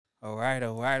All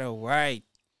right.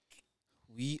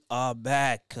 We are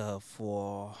back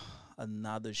for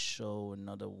another show,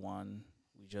 another one.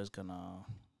 We're just gonna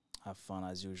have fun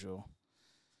as usual,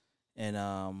 and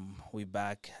we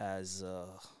back as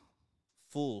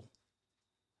full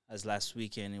as last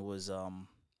weekend. It was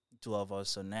two of us,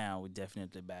 so now we're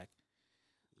definitely back.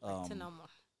 Back to Um, normal.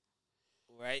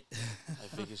 right? My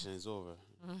vacation is over.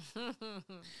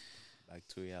 Back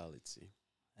to reality.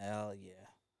 Hell yeah.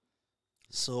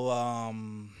 So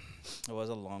it was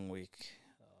a long week.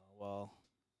 Well,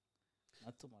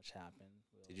 not too much happened.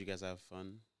 Did you guys have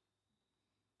fun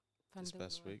this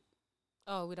past week?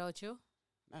 Oh, without you?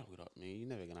 Not without me. You're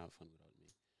never gonna have fun without me.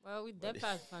 Well, we But- did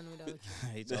have fun without you.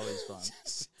 It's always fun.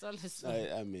 It's always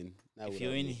fun. I mean, not If without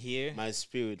you're in me. here, My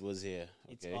spirit was here.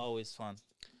 it's Okay. always fun.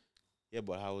 Yeah,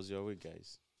 but how was your week,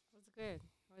 guys? It was good.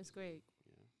 It was great.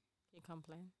 Yeah. Can't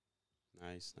complain.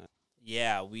 Nice.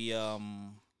 Yeah, we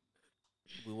want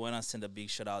to send a big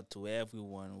shout out to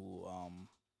everyone who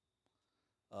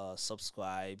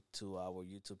subscribe to our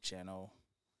YouTube channel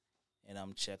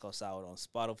and check us out on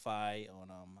Spotify, on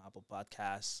Apple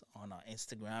Podcasts, on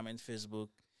Instagram and Facebook,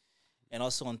 and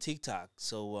also on TikTok.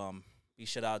 So big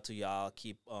shout out to y'all.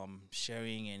 Keep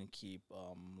sharing and keep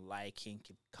liking,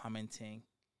 keep commenting,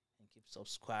 and keep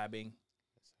subscribing.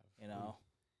 You know,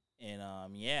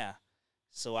 and yeah.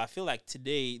 So I feel like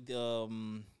today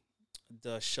the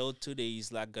show today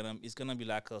is like gonna be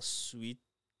like a sweet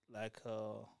like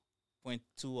point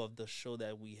two of the show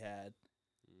that we had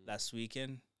last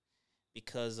weekend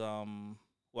because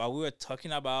while we were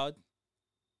talking about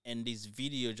and this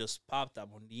video just popped up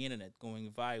on the internet going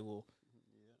viral,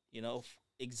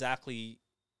 exactly,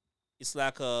 it's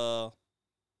like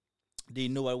they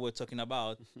know what we're talking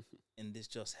about and this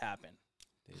just happened.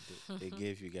 They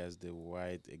gave you guys the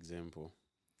right example,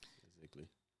 basically.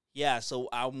 Yeah, so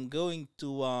I'm going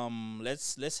to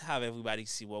let's have everybody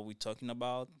see what we're talking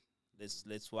about.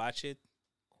 Let's watch it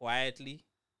quietly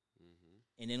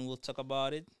and then we'll talk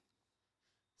about it.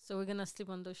 So we're gonna sleep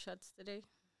on those shots today.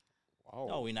 Wow.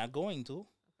 No, we're not going to.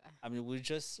 Okay. I mean, we're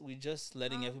just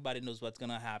letting everybody knows what's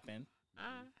gonna happen,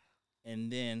 Ah.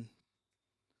 and then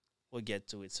we'll get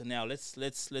to it. So now let's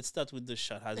start with the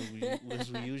shot as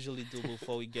we usually do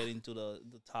before we get into the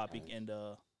topic and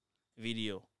the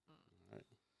video. Alright.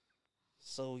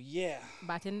 So yeah,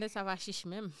 Batinde ça va chiche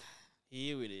même.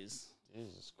 here it is.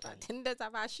 Jesus Christ. Batinde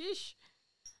ça va chiche.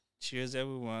 Cheers,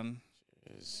 everyone,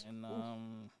 Yes. and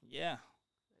yeah.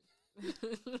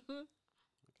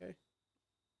 Okay.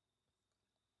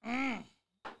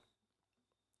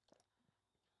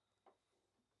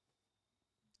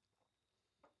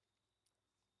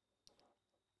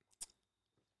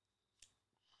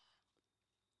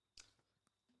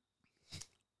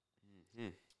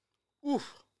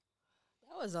 Oof.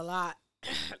 That was a lot.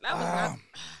 that was not.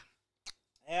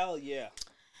 Hell yeah.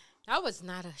 That was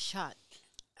not a shot.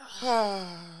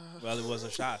 Well, it was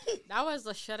a shot. That was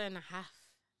a shot and a half.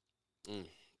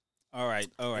 All right.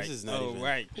 This is not All even-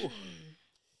 right.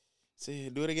 Say,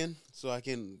 do it again, so I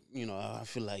can, I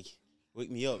feel like wake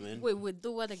me up, man. Wait,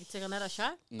 do what? Like take another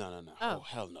shot? No. Oh. Oh,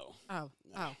 hell no. Oh.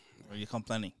 Are you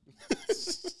complaining?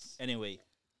 Anyway,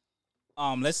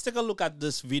 let's take a look at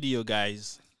this video,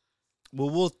 guys. We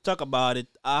will talk about it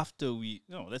after we.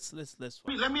 No, let's.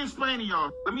 Let me explain to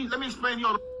y'all. Let me explain to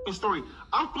y'all the story.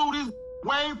 I flew this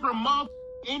way from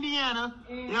Indiana.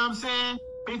 You know what I'm saying?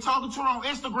 Been talking to her on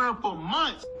Instagram for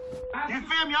months. You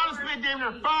feel me? I done spent damn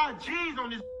near 5 G's on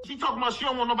this. She talking about she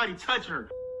don't want nobody touch her.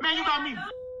 Man, you got me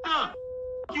up.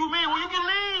 You mean? Well, you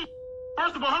can leave.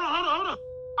 First of all, hold up.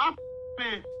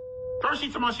 Man. First she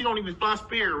talking about she don't even fly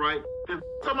Spirit, right? Then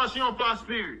talking about she don't fly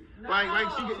Spirit.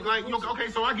 Okay,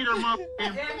 so I get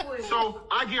her so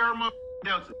I get her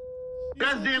Delta.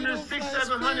 That's damn near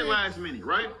 600-700 last minute,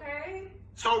 right? Okay.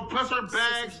 So plus her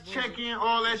bags, check-in,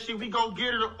 all that shit. We go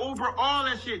get her the Uber, all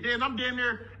that shit. Then I'm damn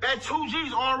near at 2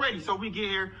 G's already. So we get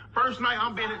here. First night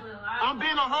I'm being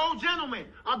a whole gentleman.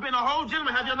 Have you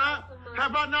not?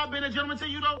 Have I not been a gentleman to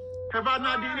you though? Have I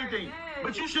not did anything?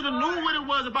 But you should have knew what it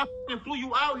was if I flew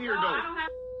you out here I though. don't have.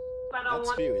 I don't That's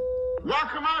want. spirit. Why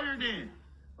come out here then?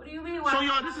 What do you mean? So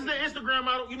y'all, this is the Instagram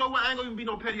model. You know what? I ain't gonna even be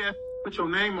no petty ass. Put your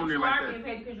name on there You like are that. getting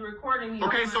paid because you're recording me.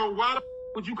 Okay, so why the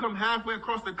would you come halfway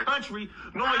across the country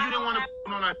knowing you didn't want to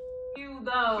on that? You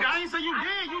though. I ain't say you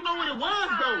did. You know what it was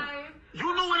though.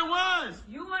 You knew what it was.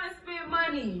 You want to spend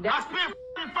money. I That's spent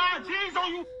 5 G's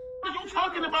on you. What you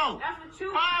talking about? what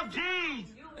you. 5 G's.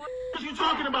 You What you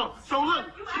talking about? So look,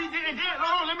 she did.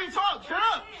 Hold on, let me talk. Shut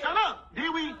up.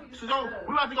 Then we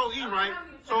about to go eat, right?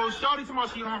 So Shorty talking about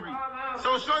she hungry.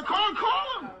 So Shorty, call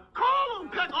him.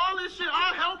 Pack all this shit.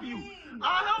 I'll help you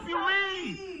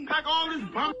leave. Pack all this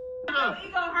bum up. He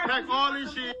gonna hurt Pack you. all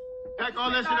this shit. Pack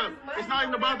all that shit up. It's not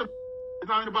even about the. It's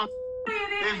not even about.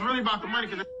 It's really about the money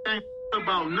because it ain't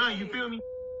about nothing. You feel me?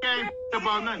 It ain't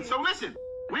about nothing. So listen,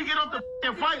 we get off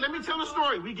the fight. Let me tell the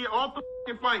story. We get off the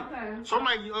fight. Okay. So I'm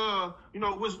like,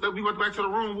 we went back to the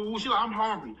room. She like, I'm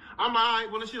hungry. I'm like, all right,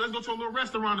 well, let's go to a little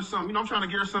restaurant or something. I'm trying to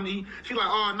get her something to eat. She like,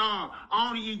 oh, no, I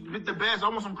only eat the best. I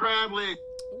want some crab legs.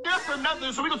 That's for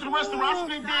nothing. So we go to the restaurant. I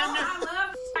spent damn near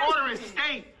ordering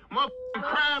steak, motherfucking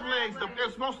crab legs.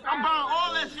 I'm buying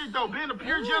all that shit, though. Being a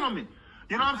pure gentleman.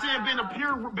 You know what I'm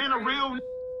saying? Being a real.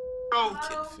 So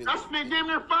I spent damn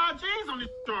near 5 G's on this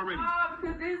shit already.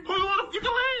 Because this. Who you want? You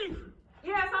can leave.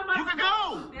 Yes, I'm about You can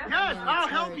go. Yes, I'll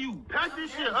help you. Pack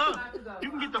this shit up. You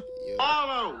can get the all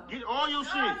out. Get all your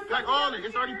shit. Pack all it.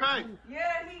 It's already packed. Yeah,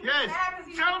 he. Yes.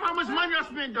 Tell him how much money I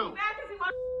spent, though.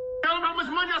 Tell him how much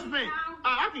money I spent.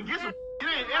 I can get some. It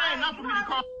ain't enough for me to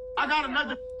call. I got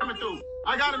another coming through.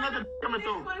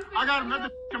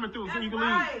 So you can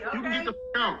leave. You can get the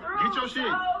out. Get your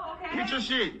shit. Get your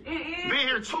shit. Been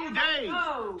here 2 days.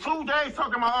 2 days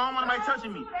talking about, I don't want nobody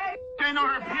touching me. Ain't on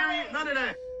her period. None of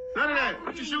that.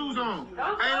 Put your shoes on. Ain't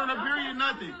on her period.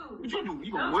 Nothing. What you do?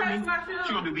 You gonna whip me?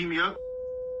 She gonna do beat me up?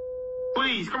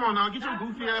 Please, come on now. Get your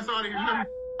goofy ass out of here. You got me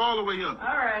all the way up.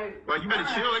 All right. Like, you better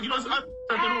chill. Like, you know,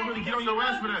 they don't really get on your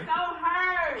ass for that. Don't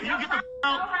hurt. Can you get the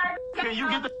out? Can you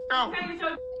get the out?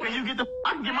 Can you get the?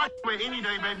 I can get my way any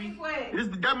day, baby.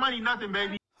 That money, nothing,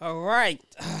 baby. All right.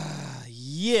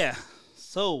 Yeah.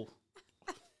 So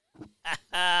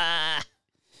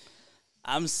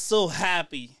I'm so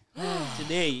happy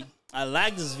today. I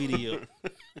like this video.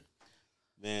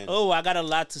 Man. Oh, I got a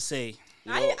lot to say.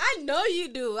 I know you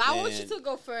do. I want you Man. to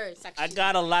go first. Actually. I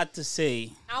got a lot to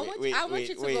say. I want Wait,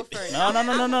 you to go first. No.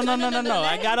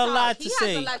 I got a lot to He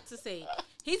say. has a lot to say.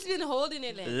 He's been holding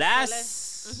it in.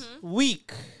 Last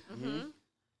week,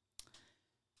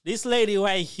 this lady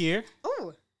right here,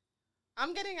 Oh,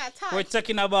 I'm getting attacked. we're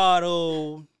talking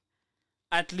about,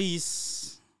 at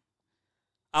least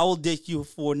I will date you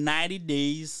for 90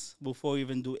 days before you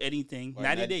even do anything. What,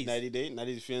 90 days. 90 days?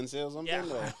 90 days fiancé or something? Yeah.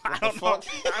 Or I what don't the know. fuck?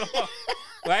 I don't know.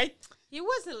 Right? He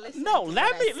wasn't listening. No, to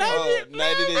let what me, I said. Oh,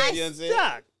 90 days let fiancé?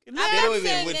 Stuck. They I'm don't not even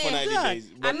saying wait for it. 90 Look,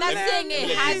 days. I'm not let- saying let it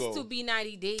you has go. to be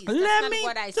 90 days. Let That's not me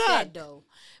what I talk. said, though.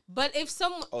 But if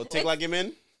someone... Oh, take like him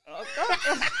in?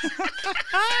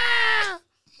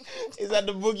 Is that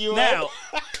the book you Now,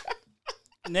 want?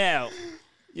 now,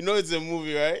 You know it's a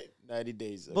movie, right? 90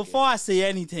 days. Okay. before I say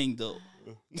anything, though,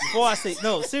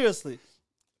 no, seriously,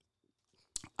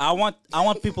 I want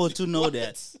people to know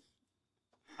that.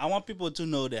 I want people to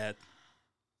know that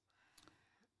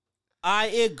I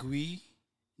agree.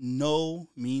 No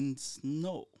means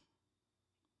no,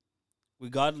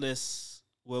 regardless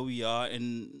where we are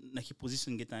and na ki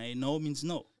position get in. No means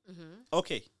no.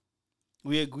 Okay,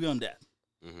 we agree on that.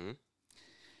 Mhm.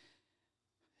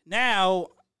 Now,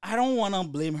 I don't want to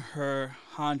blame her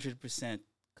 100%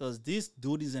 because this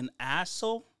dude is an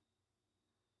asshole.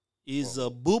 He's a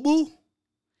boo boo.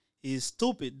 He's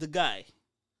stupid, the guy.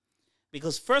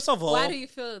 Because first of all, Why do you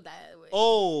feel that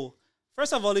way?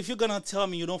 first of all, if you're gonna tell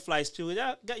me you don't fly Spirit,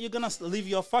 you're gonna leave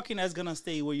your fucking ass gonna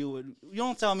stay where you would. You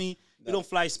don't tell me you don't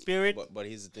fly Spirit. But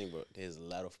here's the thing, bro. There's a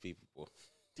lot of people, bro.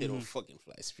 They don't fucking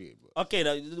fly Spirit, bro. Okay,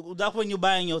 that's when you're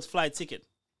buying your flight ticket.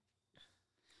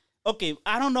 Okay,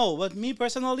 I don't know, but me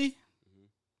personally,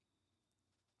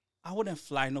 I wouldn't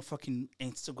fly no fucking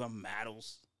Instagram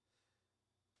models.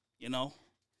 You know,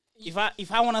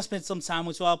 if I want to spend some time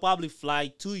with you, I'll probably fly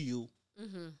to you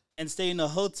and stay in a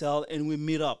hotel and we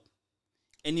meet up.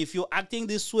 And if you're acting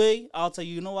this way, I'll tell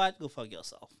you, you know what? Go fuck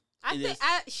yourself. I It think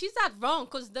is. she's not wrong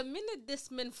because the minute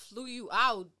this man flew you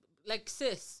out, like,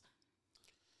 sis,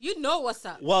 you know what's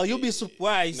up. Well, you'll be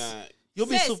surprised. Nah. You'll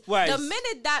be Sis, surprised. the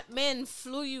minute that man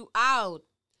flew you out,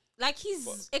 like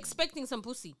he's expecting some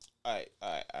pussy. All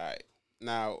right.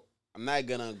 Now, I'm not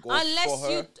gonna go Unless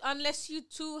for her. unless you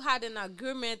two had an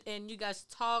agreement and you guys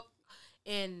talk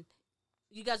and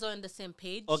you guys are on the same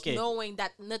page, Okay. knowing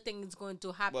that nothing is going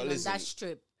to happen But on listen, that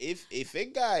strip. If a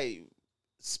guy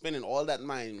spending all that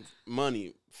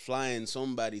money flying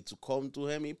somebody to come to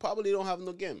him, he probably don't have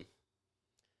no game.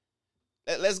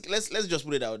 Let's just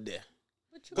put it out there.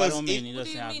 I Because don't mean he what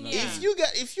do doesn't you have mean, no yeah?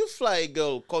 if you fly a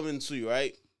girl coming to you,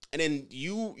 right, and then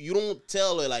you don't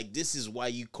tell her like this is why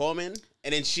you coming,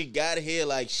 and then she got here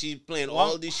like she playing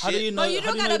all this How shit. do you know? No, you how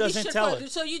don't do you know gotta he be doesn't shit tell for her?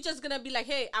 it. So you just gonna be like,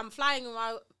 hey, I'm flying you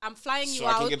out. I'm flying you So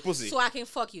I can out get pussy. so I can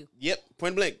fuck you. Yep,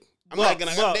 point blank. I'm But-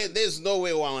 not gonna. but- There's no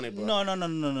way I want it, bro.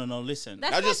 No. Listen.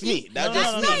 That's just me. That's No,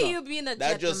 just no, me. no, That's no. not you being a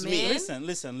That's just me. gentleman.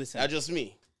 Listen. That's just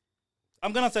me.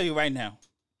 I'm gonna tell you right now.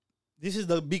 This is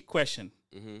the big question.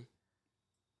 Mhm.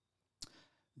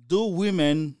 do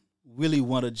women really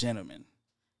want a gentleman?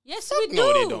 Yes, we do.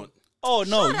 No, they don't. Oh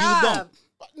no, Shut you up. don't.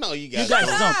 No, you You guys, guys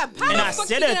don't. don't. up. How And the I fuck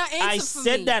said you gonna that. I answer for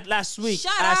said me? that last week.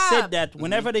 Shut I said up. that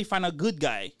whenever they find a good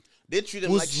guy They treat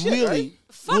them who's like shit, willing, right?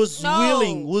 Fuck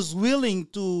no. was willing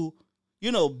to,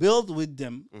 build with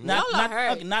them. Not Y'all are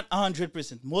hurt. okay, not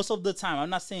 100%. Most of the time, I'm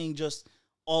not saying just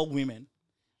all women.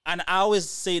 And I always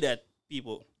say that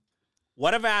people,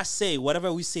 whatever I say,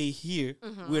 whatever we say here,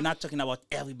 Mm-hmm. we're not talking about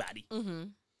everybody.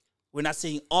 We're not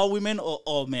saying all women or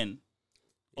all men.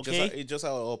 Okay. It's just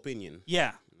our opinion.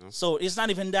 Yeah. So it's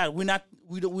not even that. We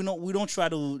don't try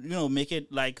to, make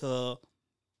it like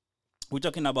we're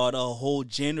talking about a whole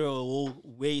gender or a whole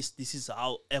race. This is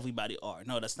how everybody are.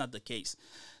 No, that's not the case.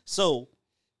 So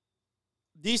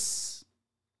these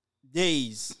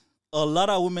days, a lot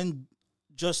of women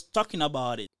just talking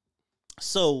about it.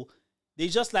 So they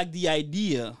just like the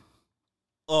idea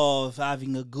of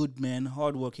having a good man,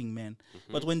 hardworking man.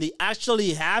 But when they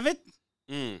actually have it,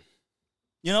 Mm.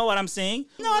 you know what I'm saying?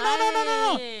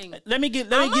 No. Dang. Let me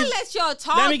give I'm gonna let y'all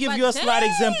talk. let me give you a but slight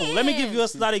example. Let me give you a damn.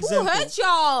 slight Who example. hurt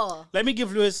y'all? Let me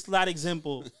give you a slight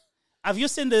example. Have you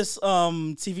seen this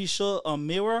TV show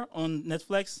Mirror on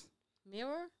Netflix?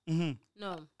 Mirror? Hmm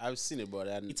No. I've seen it, but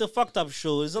It's a fucked up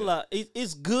show. It's a lot.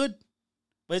 It's good,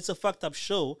 but it's a fucked up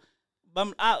show.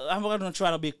 But I'm gonna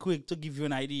try to be quick to give you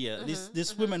an idea.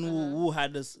 This woman who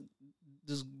had this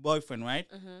boyfriend, right?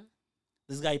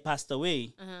 This guy passed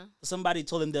away. Somebody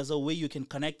told him there's a way you can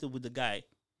connect it with the guy.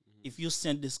 If you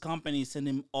send this company, send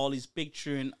him all his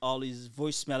picture and all his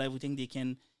voicemail, everything, they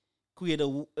can create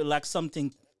like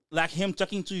something like him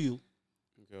talking to you.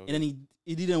 Okay. And then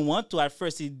he didn't want to at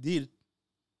first. He did,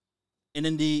 and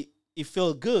then it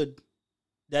felt good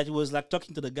that he was like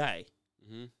talking to the guy.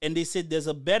 And they said there's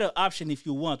a better option if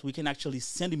you want. We can actually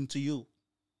send him to you.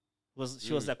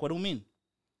 She was like, what do you mean?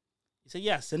 He said,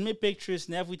 yeah, send me pictures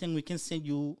and everything. We can send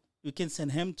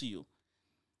him to you.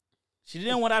 She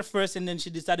didn't want at first, and then she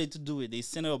decided to do it. They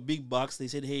sent her a big box. They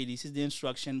said, hey, this is the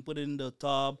instruction. Put it in the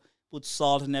tub, put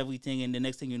salt and everything. And the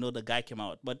next thing you know, the guy came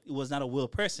out. But it was not a real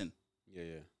person.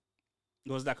 Yeah.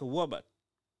 It was like a robot.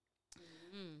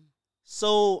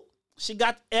 So she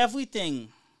got everything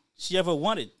she ever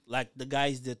wanted. Like the guy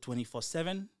is there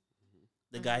 24/7.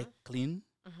 The guy clean.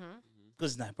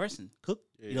 Because he's not a person. Cook.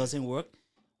 He doesn't work.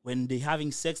 When they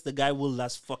having sex, the guy will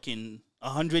last fucking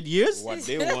 100 years. What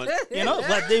they want. You know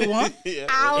what they want.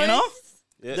 Yeah. You know,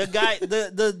 Yeah. the guy,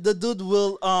 the dude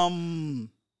will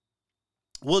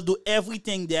do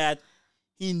everything that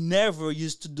he never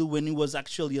used to do when he was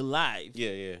actually alive.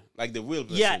 Yeah. Like the real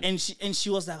person. Yeah, and she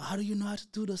was like, how do you know how to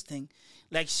do this thing?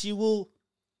 Like she will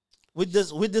with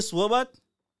this robot,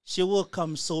 she will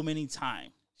come so many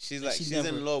times. she's like she she's never-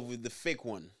 in love with the fake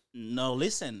one. No,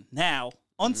 listen. Now,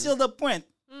 until the point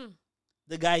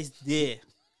the guy's there.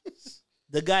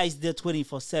 The guy's there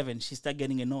 24/7. She start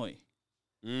getting annoyed.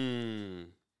 Mm.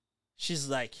 She's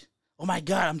like, oh my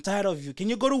God, I'm tired of you. Can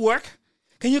you go to work?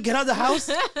 Can you get out of the house?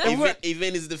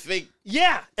 Even is the fake.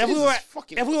 Yeah, everywhere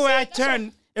fucking- everywhere I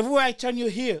turn, you're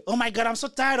here. Oh my God, I'm so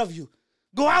tired of you.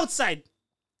 Go outside.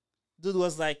 Dude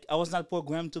was like, I was not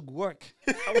programmed to work.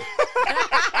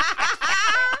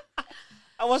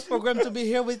 I was programmed to be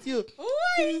here with you.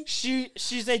 She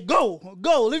said, go,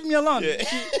 leave me alone.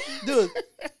 Yeah.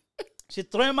 She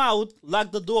threw him out,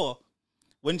 locked the door.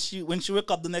 When she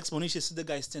wake up the next morning, she see the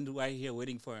guy standing right here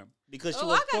waiting for him because she Oh,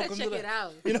 was I gotta programmed check to it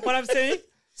out. You know what I'm saying?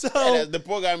 So The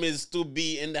program is to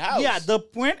be in the house. yeah, the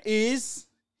point is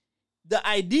the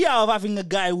idea of having a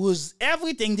guy who's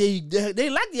everything they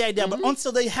like the idea, but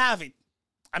until they have it.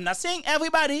 I'm not saying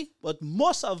everybody, but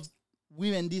most of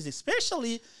women these,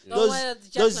 especially Oh, well,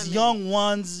 those gentlemen. young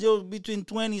ones, between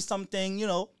 20 something,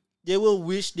 they will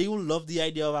love the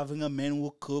idea of having a man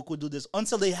who cook, who do this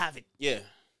until they have it. Yeah.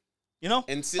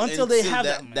 Until they have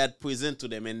that. man. that present to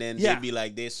them, and then Yeah. they be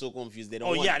like, they're so confused, they don't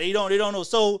Oh want yeah, it. they don't know.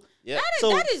 So Yeah.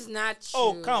 That is not true.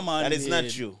 oh come on, That is not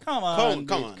dude. true. Come on,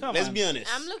 Come dude. on. Let's be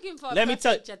honest. I'm looking for Let a me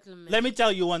tell perfect gentleman. Let me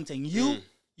tell you one thing. Mm.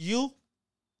 You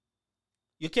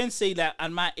can say that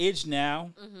at my age now,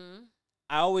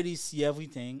 I already see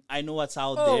everything. I know what's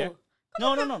out there.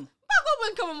 No.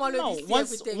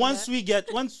 Once we get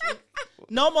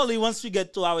normally once we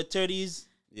get to our 30s,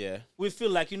 Yeah. we feel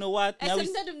like, you know what? Now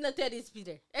Est-ce que me na tête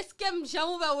Peter? Est-ce que j'aime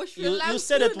ouvert au cheveux là? you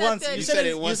said it once. You said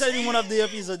it once. You said it in one of the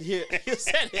episodes here. You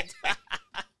said it.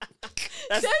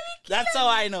 That's how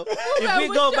I know. If we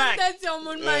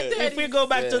go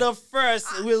back to the first,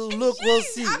 we'll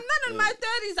see. I'm not in my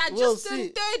 30s. I We'll just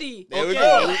turned 30. There we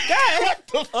Okay.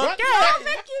 go. Okay. Okay.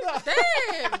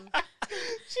 Damn.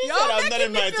 She Y'all said, I'm not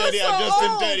in making me my feel 30, so I'm just in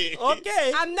old. 30.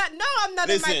 Okay. I'm not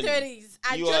Listen, in my 30s.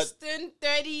 I you just turned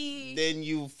 30. Then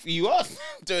you are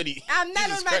 30. I'm not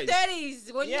Jesus in my Christ.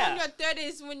 30s. When you're Yeah. in your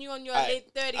 30s, when you're on your Alright,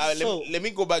 late 30s. alright, So- let me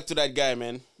go back to that guy,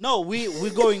 man. No, we're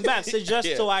going back. So just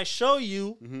Yeah. so I show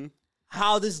you Mm-hmm.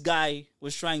 how this guy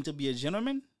was trying to be a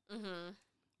gentleman, Mm-hmm.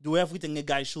 do everything a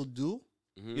guy should do.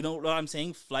 Mm-hmm. You know what I'm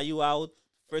saying? Fly you out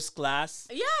first class,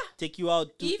 Yeah. take you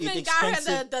out to Even eat got her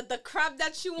expensive, the crab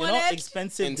that you you wanted. know,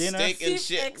 expensive And dinner. steak and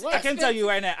Steak shit. ex- What? I can tell you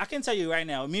right now. I can tell you right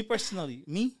now. Me personally,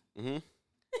 Mm-hmm.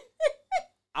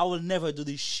 I will never do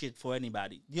this shit for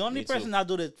anybody. The only Me too. person I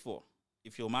do that for,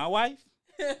 if you're my wife,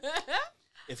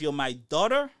 if you're my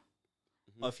daughter,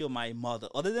 Mm-hmm. or if you're my mother.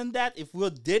 Other than that, if we're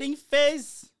dating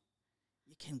phase,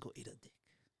 you can go eat a dick.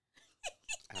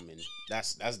 I mean,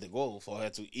 that's the goal for her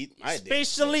to eat my dick.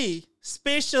 Especially.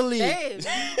 Babe.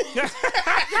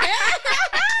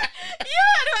 You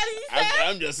heard what he said?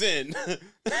 I'm just saying.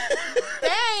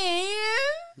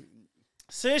 Damn.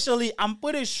 Seriously, I'm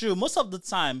pretty sure most of the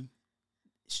time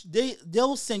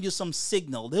they'll send you some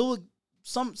signal. They will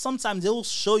sometimes they will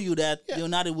show you that they're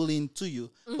not really into you,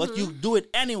 but you do it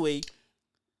anyway.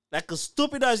 Like as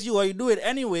stupid as you are, you do it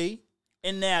anyway,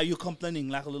 and now you're complaining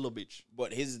like a little bitch.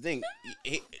 But here's the thing.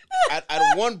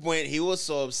 At one point, he was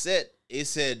so upset. He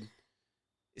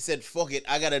said, fuck it,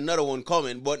 I got another one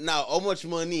coming. But now, how much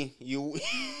money you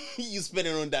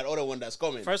spending on that other one that's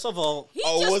coming? First of all, He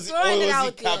Or just was he- throwing or it was he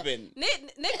out there. capping?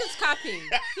 Niggas capping.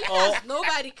 He Oh. has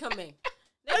nobody coming.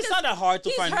 it's not that hard to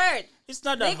He's find. hurt. It's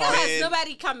not that Nigga hard. has Man,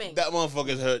 nobody coming. That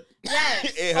motherfucker's hurt.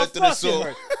 Yes. It hurt Of to the course it soul.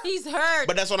 hurt. He's hurt.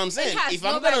 But that's what I'm saying. has If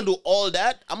I'm nobody- gonna do all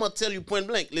that, I'm gonna tell you point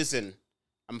blank. Listen,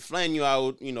 I'm flying you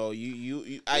out. You know,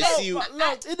 you I No, see you.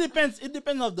 no, it depends. It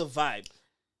depends on the vibe.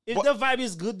 If But- the vibe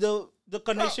is good, the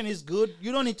connection is good,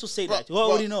 you don't need to say that. You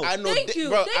Bro, already know. I know, Thank you.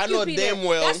 bro. Thank I know you, Peter. damn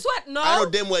well. That's what- no. I know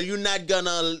damn well you're not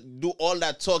gonna do all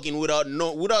that talking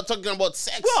without talking about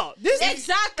sex. Bro, this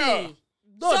Exactly.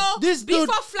 No, So this dude.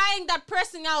 before flying that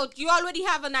person out, you already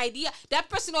have an idea. That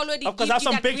person already Of course, give have you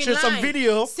some that green pictures, some line.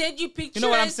 video. Send you pictures. know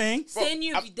what I'm saying? Send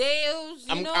you Bro,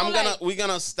 videos. We're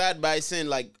gonna start by saying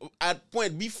like at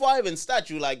point before I even start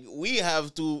you like we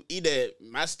have to either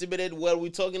masturbate while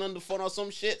we're talking on the phone or some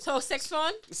shit. So sex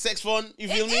phone. Sex phone, you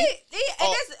feel me? It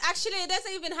Oh.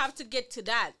 doesn't even have to get to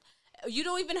that. You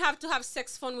don't even have to have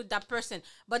sex fun with that person.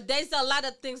 But there's a lot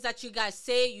of things that you guys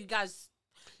say.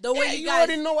 The way Yeah, you you guys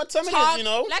already know what time it is, talk, you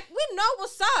know? Like we know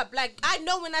what's up. Like I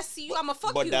know when I see you, I'ma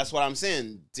fuck But you. that's what I'm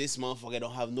saying. This motherfucker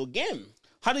don't have no game.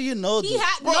 How do you know He this?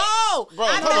 had Bro, no. bro,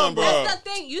 I'm come not, on, bro. That's the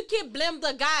thing. You can't blame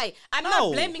the guy. I'm No.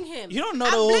 not blaming him. You don't know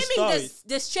I'm the whole blaming story.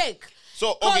 this chick.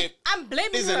 So 'Cause okay, I'm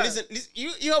blaming her. listen. You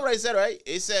heard what I said, right?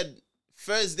 It said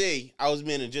first day I was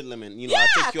being a gentleman. You know, Yeah,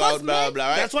 I take you 'cause out, blah men- blah.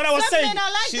 Right? That's what I was Some saying. men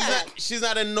are like she's that. not. She's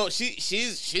not a no.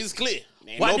 She's clear.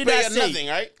 Ain't What no did pay I or say? nothing,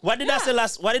 right? What did I say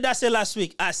last? What did I say last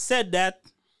week? I said that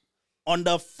on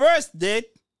the first date,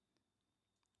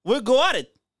 we go at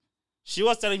it. She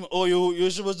was telling me, "Oh, you're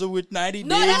supposed to wait 90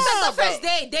 No, days." that's not the bro. first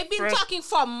day. They've been First- talking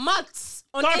for months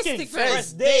on Talking Instagram.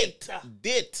 first date.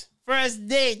 Date. First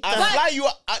date. I fly you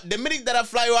out. The minute that I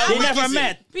fly you out, They we never kissing.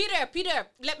 met. Peter,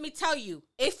 let me tell you.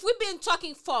 If we've been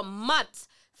talking for months,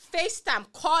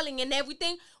 FaceTime, calling and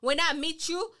everything, when I meet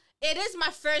you, it is my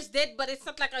first date, but it's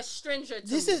not like a stranger to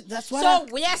me. That's what.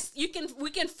 So yes, we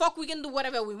can fuck, we can do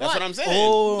whatever we That's want. what I'm saying.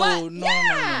 Oh But no,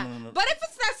 yeah, no. but if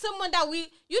it's not someone that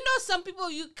some people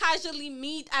you casually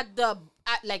meet at the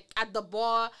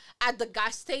bar, at the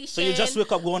gas station. So you just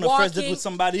wake up, go on a first date walking. with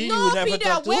somebody you No, would never Peter,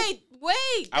 talk to? wait.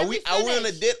 Are let we me on a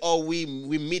finish. date or we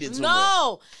meet it somewhere?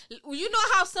 No, you know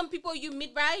how some people you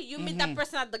meet, right? You meet Mm-hmm. that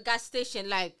person at the gas station,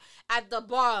 like at the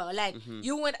bar, like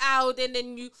you went out and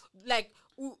then you like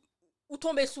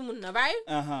utombe sumuna, right?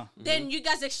 Uh-huh. Then you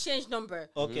guys exchange number,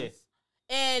 Okay.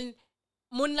 and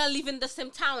Munna live in the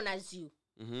same town as you.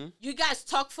 Mm-hmm. You guys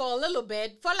talk for a little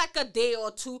bit, for like a day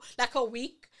or two, like a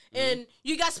week, and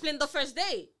you guys plan the first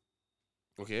date.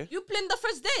 Okay. You plan the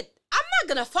first date. I'm not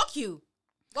gonna fuck you.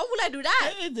 Why would I do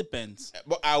that? It depends.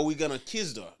 But are we gonna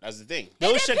kiss though? That's the thing.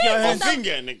 They'll shake your depends Or hands. on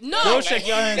the- finger, nigga. No, Don't shake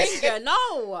your hands. Finger,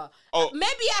 no. Oh.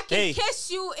 Maybe I can Hey.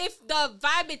 kiss you if the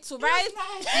vibe is right.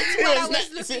 It's It what I was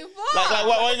was nice. looking for. Like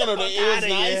what are you gonna do? It was Outta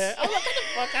nice. here. I'm like, get the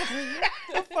fuck out of here.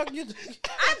 What the fuck you doing?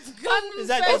 I've gone Is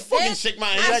that first Fucking date, shake my I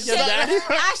hand. that your shake- daddy?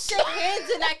 I shake hands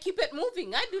and I keep it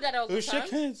moving. I do that all the You time.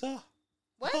 shake hands, huh?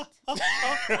 What?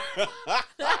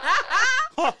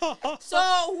 So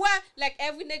what? Like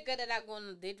every nigga that I go on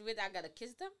a date with, I gotta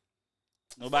kiss them.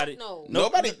 Nobody. No.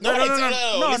 Nobody No,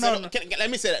 tell no. listen, let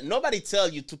me say that. Nobody tell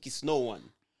you to kiss no one.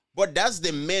 But that's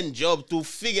the main job to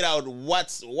figure out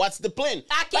what's the plan.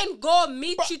 I can go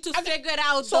meet Bro, you to I can- figure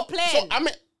out So the plan. So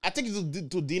I take you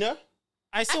to dinner.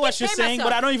 I see I what can you're pay saying, but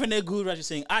myself. I don't even agree with what you're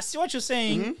saying. I see what you're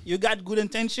saying. You got good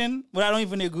intention, but I don't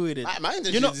even agree with it. My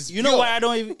intention You know, is you know pure. why I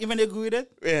don't even agree with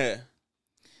it? Yeah.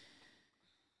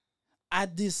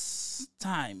 At this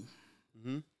time,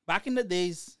 back in the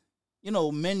days, you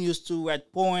know, men used to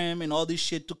write poem and all this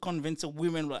shit to convince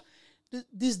women.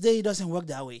 This day it doesn't work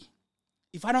that way.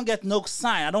 If I don't get no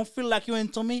sign, I don't feel like you're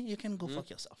into me, you can go fuck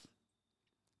yourself.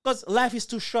 Because life is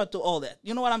too short to all that.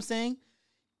 You know what I'm saying?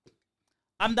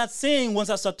 I'm not saying once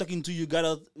I start talking to you,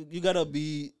 you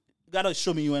gotta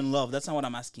show me you're in love. That's not what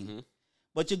I'm asking.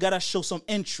 But you gotta show some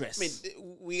interest. I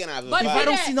mean, we're gonna have a But If I vibe.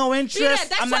 don't see no interest,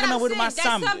 that's I'm not what gonna with my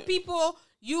saying. There's Sam. some people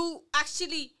you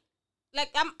actually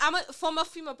like. From a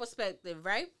female perspective,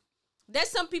 right? There's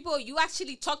some people you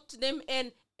actually talk to them,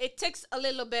 and it takes a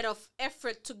little bit of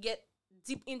effort to get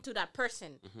deep into that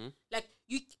person. Like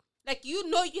you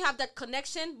know you have that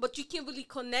connection, but you can't really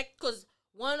connect because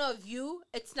one of you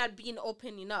it's not being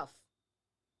open enough.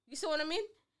 You see what I mean?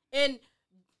 And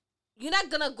you're not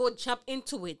gonna go jump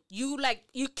into it. You're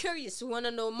curious. You want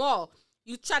to know more.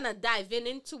 You trying to dive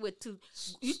into it too.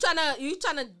 You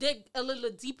trying to dig a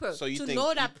little deeper So you to think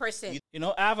know that person. You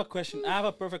know, I have a question. I have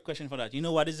a perfect question for that. You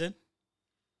know what is it?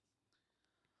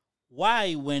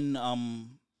 Why when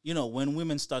when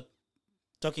women start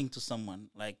talking to someone,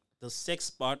 like the sex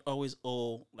part always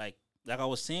like I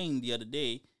was saying the other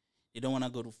day, they don't want to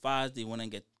go too fast, they want to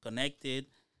get connected.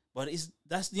 But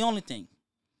that's the only thing.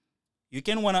 You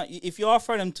can if you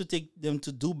offer them to take them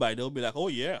to Dubai, they'll be like, oh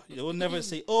yeah. They will never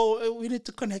say, oh, we need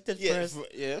to connect it first.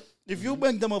 If you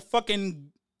bring them a fucking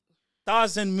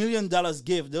 $1,000 million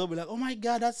gift, they'll be like, oh my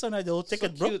God, that's so nice. They'll take So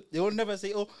it, bro. cute. They will never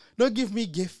say, oh, don't give me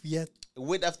gift yet.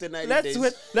 Wait after 90 days.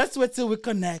 Let's wait till we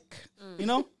connect. You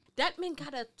know? That man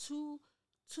got a two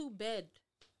bed.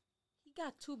 He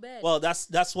got 2 beds. Well,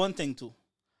 that's one thing too.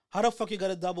 How the fuck you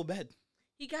got a double bed?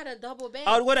 He got a double bed.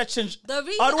 I'd rather change. The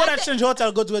reason I'd rather I thi- change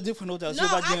hotel, go to a different hotel. No,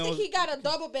 I think he got a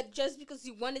double bed just because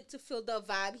he wanted to feel the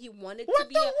vibe. He wanted What to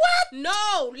be the what?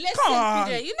 No, listen, Come on.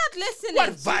 Peter. You're not listening. What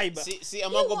vibe? See,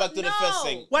 I'm gonna go back to the first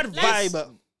thing. What Let's-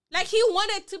 vibe? Like he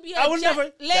wanted to be a I would never.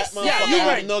 That Listen. motherfucker Yeah, you're have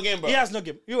right. no game, bro. He has no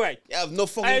game. You're right. You have no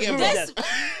fucking I game, agree bro. with that.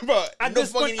 Bro, At no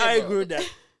this fucking point, game, I bro. agree with that.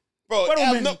 Bro, What do I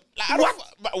you have mean? no. Like, I don't.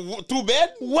 But too bad.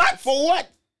 What? For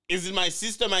what? Is it my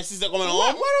sister? My sister coming home? What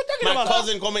are you talking My about?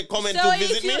 cousin coming So to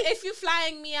visit me? if you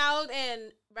flying me out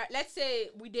and let's say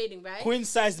we dating, right? Queen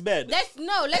size bed.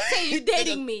 Let's say you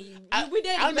dating me. We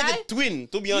dating, I'll make right? a twin,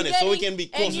 to be You honest, so we dating, can be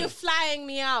And closer. you're flying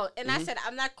me out, and I said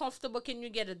I'm not comfortable. Can you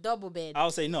get a double bed?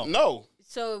 I'll say no. No,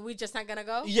 So we just not gonna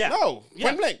go. Yeah. no, Yeah.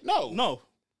 point blank, no. No.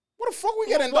 What the fuck we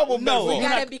getting double bed No, for? We you're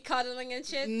gotta not- be cuddling and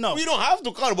shit. No. We don't have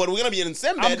to cuddle, but we're gonna be in the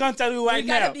same I'm bed. gonna tell you We right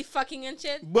gotta now. be fucking and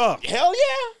shit. Bro, Hell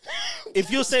yeah. if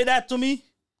you say that to me,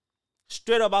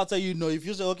 straight up, I'll tell you no. If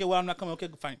you say, okay, well, I'm not coming, okay,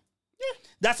 fine. Yeah.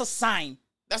 That's a sign.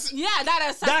 That's Yeah,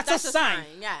 that's That's a a sign.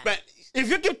 Yeah. but If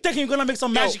you keep thinking you're gonna make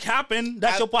some Yo, magic happen,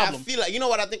 that's your I problem. feel like, you know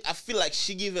what I think? I feel like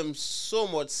she give him so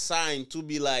much sign to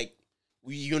be like,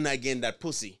 you're not getting that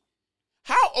pussy.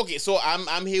 How? Okay, so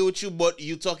I'm here with you, but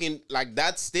you talking like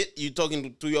that state? You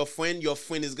talking to your friend? Your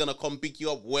friend is gonna come pick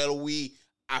you up while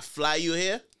I fly you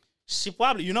here? She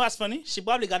probably, you know what's funny? She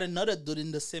probably got another dude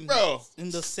in the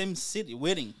same city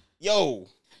waiting. Yo,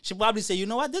 She probably say, you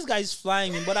know what, this guy is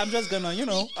flying me, but I'm just gonna,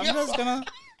 I'm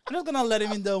just gonna let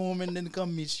him in the room and then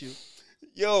come meet you.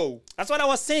 yo. That's what I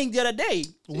was saying the other day.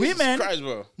 Women, Jesus Christ,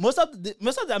 bro. most of the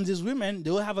time, these women, they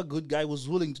will have a good guy who's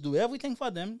willing to do everything for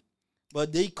them,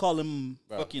 but they call him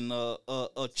fucking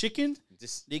a chicken.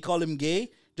 This, They call him gay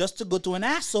just to go to an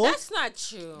asshole. That's not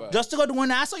true. Bro. Just to go to an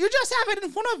asshole. You just have it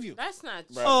in front of you. That's not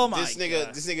true. bro, Oh my this nigga,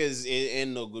 God. this nigga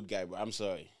ain't no good guy, bro. I'm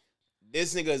sorry.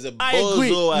 This nigga is a I agree.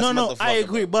 bozo ass No, motherfucker, I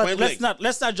agree. bro. But Point let's blank.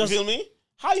 not just You feel me?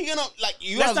 How you gonna like?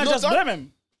 You let's have not no just thought? blame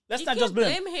him. Let's You not can't just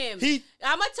blame him. He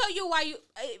I'm gonna tell you why you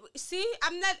see.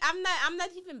 I'm not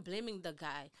even blaming the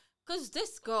guy. Cause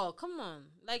this girl, come on,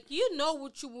 like you know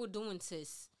what you were doing,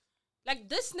 sis. Like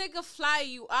this nigga fly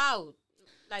you out.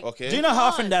 Like, Okay. Do you know how come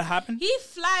often on. that happened? He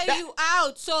fly you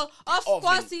out, so of often.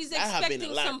 course he's That happened a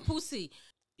expecting lot. some pussy.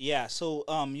 Yeah, so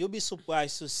you'll be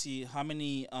surprised to see how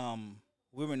many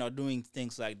women are doing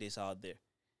things like this out there.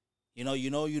 You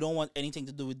don't want anything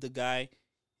to do with the guy.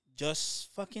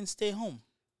 Just fucking stay home.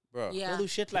 Bro. Yeah. Don't do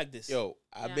shit like this. Yo,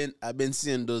 Yeah. I've been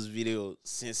seeing those videos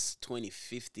since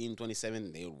 2015,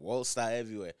 2017. They world star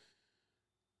everywhere.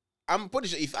 I'm pretty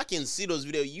sure if I can see those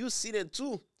videos, you see them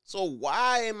too. So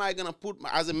why am I gonna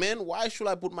as a man? Why should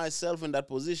I put myself in that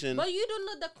position? But you don't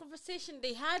know the conversation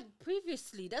they had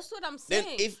previously. That's what I'm Then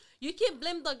saying. if- You can't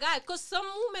blame the guy because some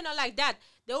women are like that.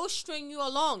 They will string you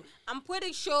along. I'm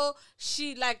pretty sure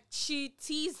she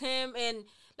teased him and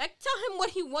Like, tell him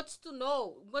what he wants to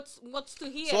know, wants to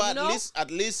hear. So you know? at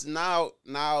least now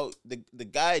the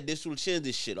guy, this will change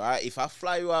this shit. All right, if I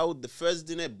fly you out the first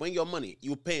dinner, bring your money.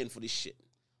 You paying for this shit.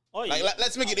 Oh yeah. Like,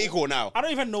 let's make it equal now. I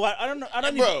don't even know what I don't know. I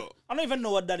don't Bro. even, I don't even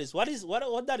know what that is. What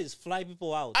that is? Fly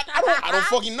people out. I don't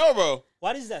fucking know, bro.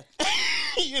 What is that?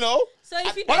 You know So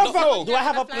if you I don't don't know. Do I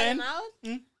have a fly them plan?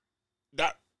 out?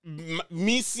 that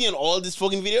me seeing all this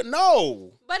fucking video.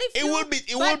 No, But if it you, would be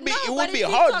but no, but if you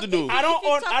hard talk- to do. if I don't you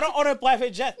own. talk I don't to- own a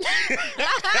private jet.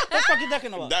 What the fuck you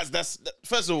talking about? That's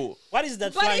first of all. What is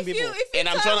that But flying if you, people? if you And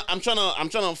talk, I'm trying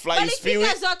to fly but your if you spirit.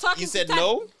 guys are talking You said to,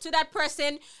 no. to that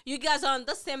person, you guys are on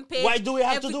the same page. Why do we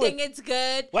have to do Everything it? is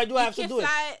good. Why do I You have to can do it?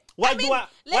 fly- Why mean, why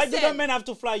do the listen, men have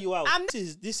to fly you out? I'm-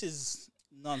 This is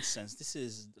nonsense. This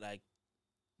is like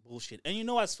bullshit. And you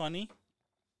know what's funny?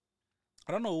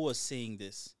 I don't know who was saying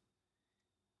this.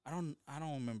 I don't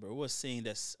remember who was saying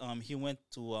this. He went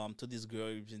to this girl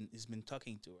he's been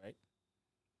talking to, right?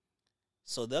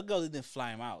 So the girl didn't fly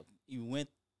him out. He went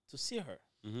to see her.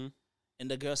 Mm-hmm.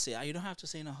 And the girl said, you don't have to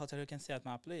stay in a hotel, you can stay at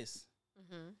my place.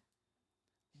 Mhm.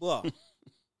 Well,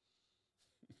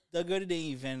 the girl didn't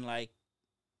even like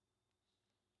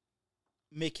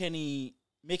make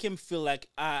him feel like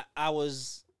I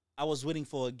was waiting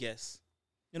for a guest.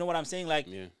 You know what I'm saying? Like,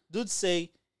 Yeah. dude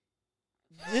say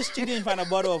this chick didn't find a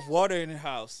bottle of water in her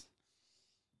house.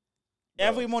 Bro.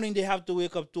 Every morning they have to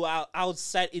wake up to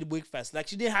outside eat breakfast. Like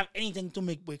she didn't have anything to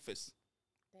make breakfast.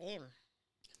 Damn.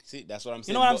 See, that's what I'm You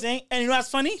saying. know what I'm but- saying? And you know what's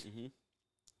funny? Mhm.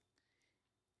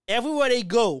 Everywhere they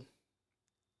go,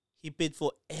 he paid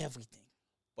for everything.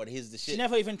 But here's the She shit.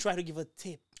 never even tried to give a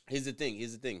tip. Here's the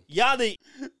thing. Yeah,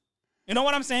 you know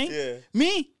what I'm saying? Yeah.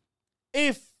 Me,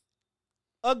 if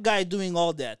a guy doing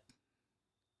all that,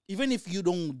 even if you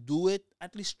don't do it,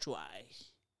 at least try.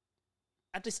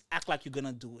 At least act like you're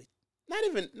gonna do it. Not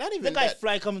even The guy that.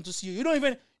 fly coming to see you.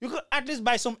 You could at least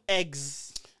buy some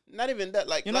eggs. Not even that.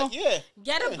 Like, You know? like yeah.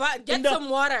 Get Yeah. get some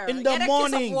water. In the Get a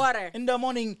morning. kiss of water. In the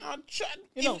morning. I'm try,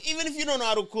 You know. even if you don't know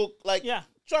how to cook, like, Yeah.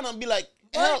 trying to be like,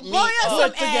 help me. boil some do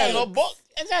it eggs. You know,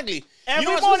 exactly. Every you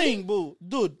know what's funny? morning, boo.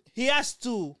 Dude, he has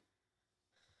to.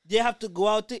 They have to go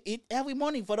out to eat every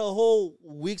morning for the whole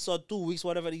weeks or 2 weeks,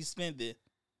 whatever he spent there.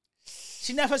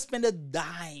 She never spent a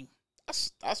dime.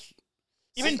 That's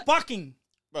Even see, parking.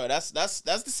 bro. That's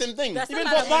the same thing. That's Even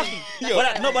a lot for of money.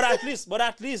 parking. Yo. But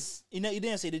at least, you know, you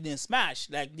didn't say they didn't smash.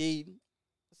 Like they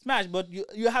smash, but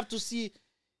you have to see.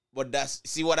 But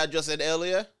see what I just said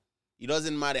earlier. It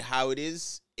doesn't matter how it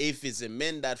is. If it's a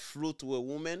man that flew to a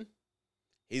woman,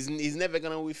 he's never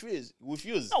gonna refuse.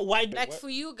 No, why? Like for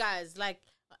you guys, like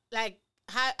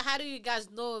how do you guys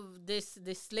know if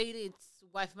this lady it's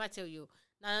wife material?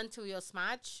 Not until you're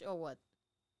smash or what?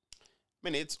 I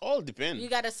mean, it's all depend. You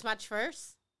gotta smash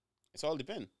first. It's all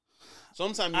depend.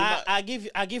 Sometimes you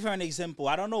I give her an example.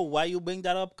 I don't know why you bring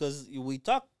that up because we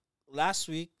talked last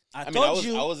week. I mean, told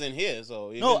you. I wasn't here,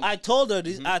 so No, even- I told her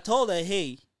this. Mhm. I told her,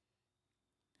 hey,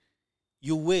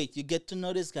 you wait, you get to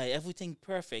know this guy. Everything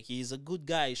perfect. He's a good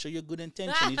guy. Show you good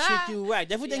intention. He treat you right.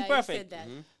 Everything Yeah, you perfect. said that.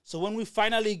 So when we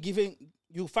finally give him,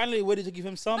 you finally ready to give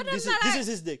him some. But This I'm is not this like- is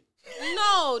his dick.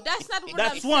 No, that's not what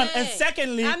That's I'm one. saying. And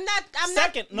secondly, I'm not. But I'm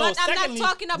not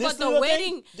talking this about the little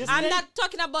wedding. thing, this I'm thing, not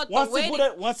talking about the Once he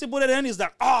wedding. put it in, he's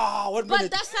like, what But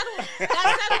minute? that's not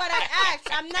what I asked.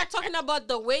 I'm not talking about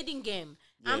the waiting game.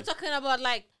 I'm Yeah. talking about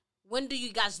like when do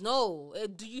you guys know?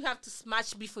 Do you have to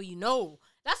smash before you know?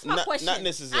 That's my Not- question. not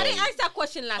necessarily. I didn't ask that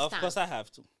question last Of time. course, I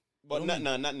have to. but What do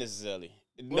you not necessarily.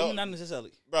 No, not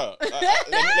necessarily. Bro.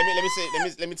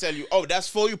 Let me tell you. Oh, that's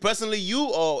for you personally, you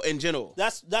or in general?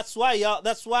 That's why y'all.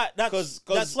 That's why 'Cause-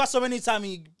 that's why so many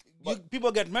times But-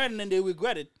 people get married and then they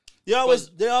regret it. They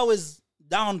always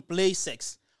downplay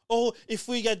sex. Oh, if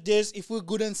we get this, if we're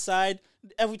good inside,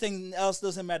 everything else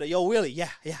doesn't matter. Yo, really? Yeah,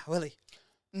 really.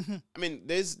 I mean,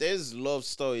 there's love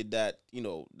story that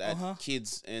that Uh-huh.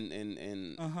 kids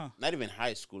and Uh-huh. not even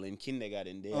high school in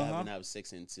kindergarten they Uh-huh. haven't have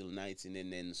sex until 19,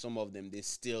 and then some of them they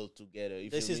still together. You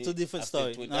This feel is me? two different After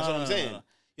stories. 20 That's what I'm saying. No.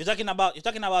 You're talking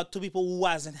about two people who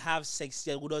hasn't have sex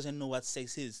yet, who doesn't know what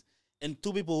sex is, and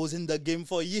two people who's in the game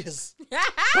for years.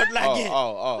 But like it.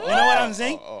 Oh, You know what I'm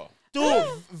saying? Oh.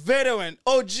 Two veteran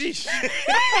OG.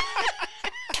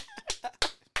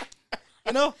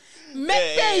 You know,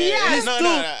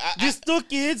 Yes. these two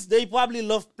kids, they probably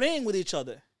love playing with each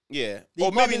other. Yeah, They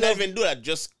or maybe probably not love- even do that.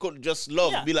 Just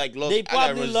love. Yeah. Be like love. They I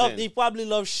gotta probably understand.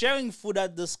 love sharing food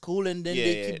at the school, and then Yeah,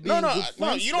 they yeah. keep being No, good no.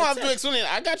 friends. You don't have That's to it. explain it.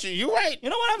 I got you. You right. You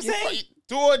know what I'm saying?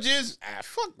 Two orgies.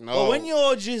 Fuck no. But when you're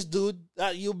OGs, dude,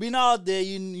 you've been out there,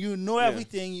 you know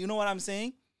everything. You know what I'm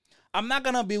saying? I'm not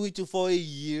gonna be with you for a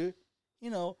year. You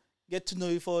know, get to know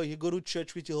you for you go to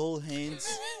church with your whole hands.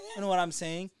 You know what I'm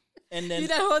saying? And then You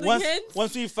not holding once, hands?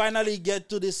 once we finally get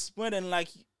to this point and like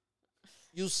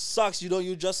you sucks,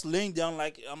 you just laying down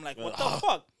like I'm like, what the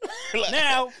fuck?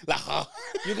 Now Like,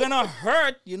 you're gonna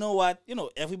hurt. You know what?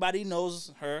 Everybody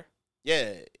knows her.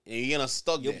 yeah, and you're gonna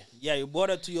stuck there. Yeah, you brought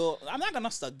her to your. I'm not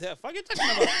gonna stuck there. Fuck you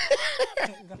talking about?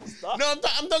 I'm gonna stuck. No,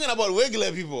 I'm talking about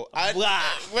regular people.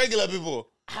 Wow. Regular people.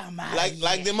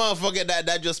 Like the motherfucker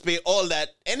that just pay all that,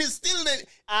 and it's still the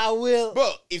I will.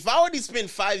 bro. If I already spend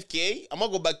 $5K, I'm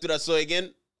gonna go back to that store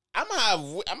again. I'm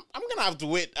gonna have to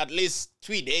wait at least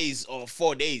 3 days or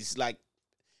 4 days. Like,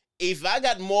 if I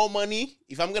got more money,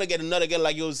 if I'm gonna get another girl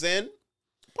like you were saying,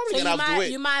 probably So gonna have to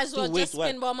wait. you might as well To wait just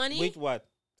spend more money. Wait, what?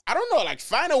 I don't know, like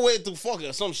find a way to fuck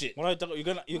or some shit. What are you talking?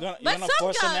 You're gonna But some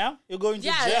force her girl- now? You're going to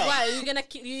Yeah, jail. why you're gonna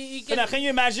you So now, get can you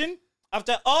imagine?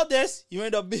 After all this, you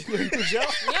end up being going to jail.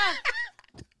 yeah.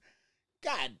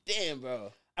 God damn,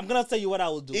 bro. I'm gonna tell you what I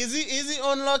will do. Is he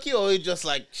unlucky or he just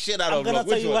like shit out I'm of gonna luck?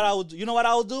 tell Which you one? what I will do. You know what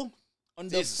I will do? On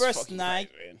the Jesus first fucking night,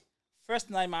 Christ,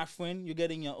 man. my friend, you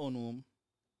get in your own room.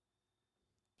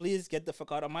 Please get the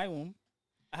fuck out of my room.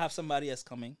 I have somebody else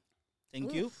coming.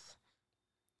 Thank you.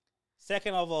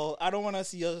 Second of all, I don't want to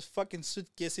see your fucking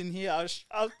suitcase in here.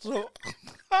 I'll throw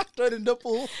it in the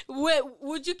pool. Wait,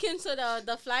 would you cancel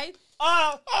the flight?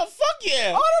 Oh, fuck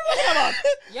yeah.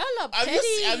 Y'all are Have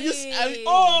petty. you-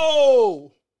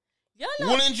 oh. Y'all are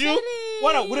Wouldn't you? petty.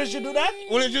 What up? Wouldn't you do that?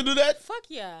 Wouldn't you do that? Fuck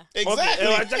yeah. Exactly.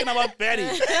 Okay, I'm talking about Betty.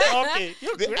 Okay.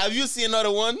 Have you seen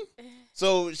another one?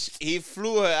 So he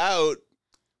flew her out,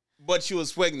 but she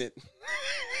was pregnant.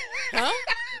 Huh?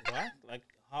 What? Like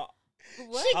how?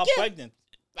 What? How pregnant?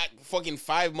 Like fucking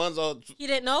 5 months or He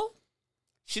didn't know?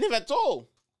 she never told.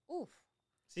 Oof.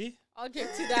 See? I'll drink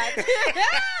to that.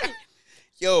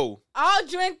 Yo, I'll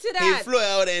drink to he that. flew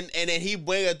out and then he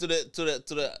bring her to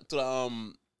the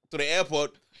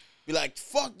airport. Be like,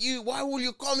 fuck you. Why would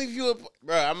you come if you?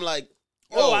 Bro, I'm like,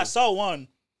 Oh, yo, I saw one.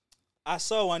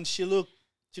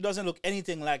 She doesn't look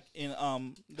anything like in the Her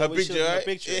way she looked picture, in the right?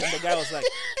 picture. And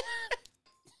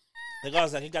the guy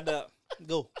was like, he got the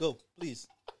go, please.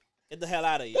 Get the hell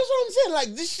out of here. That's what I'm saying.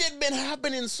 Like this shit been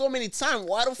happening so many times.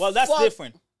 Why the Well, that's fuck?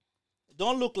 different.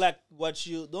 Don't look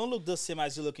the same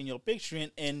as you look in your picture,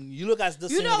 and you look as the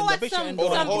You same know in the what picture. some, And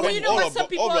Hold on, some hold on, you know hold what on, some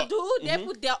people hold on. do? They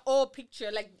put their old picture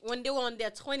like when they were in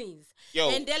their 20s. Yo,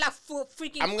 and they're like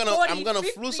freaking I'm gonna 40,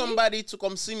 flew 50. somebody to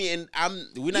come see me, and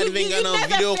we're not You- even you gonna never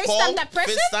video FaceTime call, that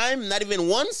person? FaceTime, not even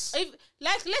once. If,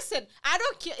 like, listen, I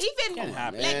don't care. Even Can't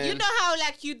happen. like you Man. know how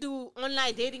like you do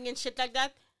online dating and shit like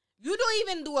that. You don't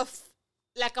even do a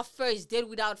first date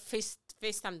without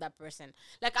FaceTime that person.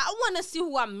 Like I want to see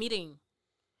who I'm meeting,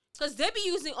 cause they be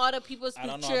using other people's I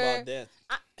picture. don't know about that.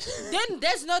 Then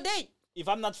there's no date. If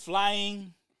I'm not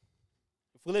flying,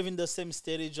 if we live in the same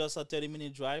state, it's just a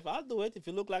 30-minute drive. I'll do it. If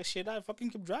you look like shit, I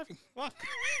fucking keep driving. Fuck.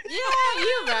 Yeah,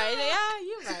 you're right. Yeah,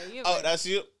 you're right. You're Oh, right. that's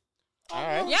you. All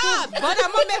right. Yeah, but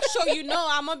I'm gonna make sure you know.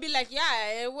 I'm gonna be like,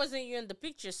 yeah, it wasn't you in the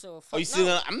picture, so fuck Oh, you still?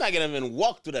 no. I'm not gonna even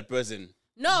walk to that person.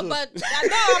 No, but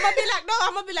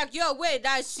I'm gonna be like, yo, wait,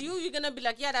 that's you. You're gonna be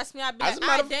like, yeah, that's me. I'll be As like, a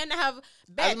matter alright, of- then have As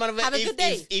bet. a matter of Have fact, a good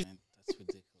day. if Man, that's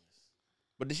ridiculous.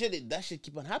 but that shit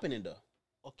keep on happening though.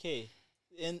 Okay,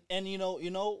 and you know,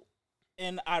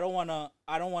 and I don't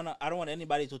want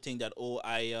anybody to think that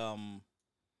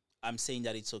I'm saying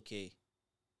that it's okay.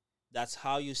 That's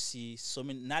how you see so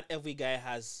many. Not every guy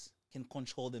can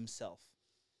control themselves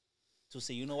to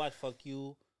say, you know what, fuck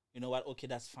you. You know what, okay,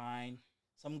 that's fine.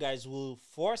 Some guys will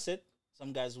force it.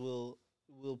 Some guys will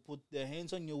put their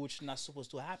hands on you, which is not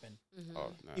supposed to happen. Mm-hmm.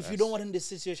 Oh, no, If you don't want in this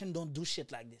situation, don't do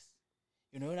shit like this.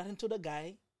 You know, you're not into the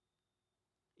guy.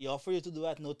 He offer you to do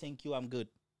that. No, thank you. I'm good.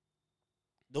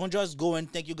 Don't just go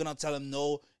and think you're gonna tell him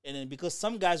no, and then because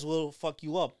some guys will fuck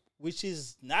you up, which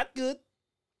is not good.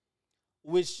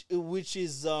 Which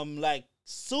is like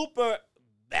super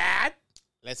bad.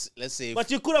 let's say.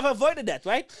 But you could have avoided that,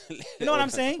 right? You know what I'm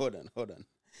saying? Hold on.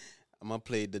 I'm gonna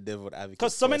play the devil advocate.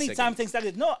 Because so for a many second. times things like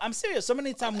this. No, I'm serious. So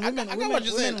many times I women got what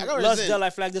you're saying. I got what you're lost saying. their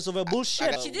life like this over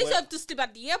bullshit. got- She just have to sleep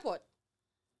at the airport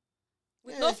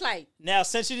with no flight. Now,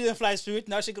 since she didn't fly Spirit,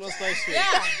 now she can fly Spirit.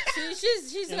 Yeah,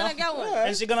 she's You gonna know? get one.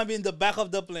 And she's gonna be in the back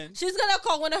of the plane. She's gonna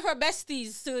call one of her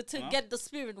besties to get the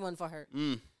Spirit one for her.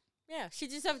 Mm. Yeah, she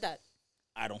deserves that.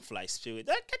 I don't fly Spirit.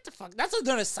 Get the fuck. That's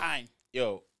another sign.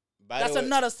 Yo, by That's the way,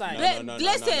 another sign.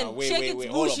 Listen, Wait, check wait, it's wait.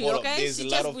 Hold up, bougie, hold up. okay? There's She a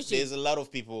just lot of bougie. there's a lot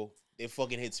of people. They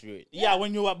fucking hate Spirit. Yeah,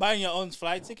 when you are buying your own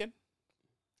flight ticket.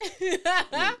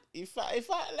 If I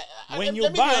When let you me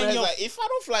be buy honest, your- like, if I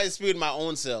don't fly Spirit my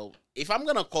own self, if I'm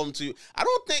gonna come to you, I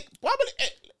don't think probably.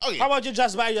 Okay, How about you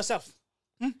just buy yourself?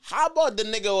 How about the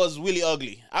nigga was really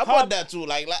ugly? How How- about that too?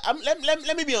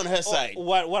 Let me be on her side.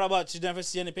 What about she never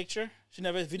see any picture? She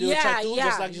never video Yeah, chat too, yeah,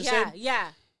 just like you said.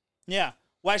 yeah.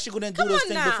 Why she couldn't Come do those on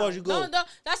things now. before you go? No,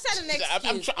 that's not an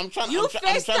excuse. I'm trying. You I'm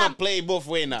trying to FaceTime. play both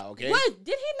way now. Okay. What?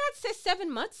 Did he not say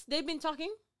 7 months? They've been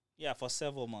talking Yeah, for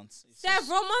several months. It's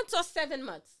several months or 7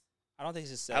 months. I don't think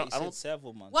it's I seven. don't- He I said don't-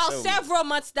 several months. Well, Several several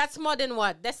months. That's more than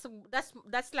what?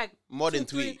 That's like More than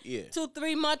 2, 3 3, yeah. 2,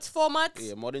 3 months, 4 months.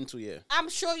 Yeah, more than 2 years. I'm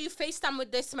sure you FaceTime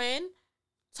with this man.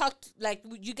 Talked like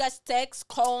you guys text,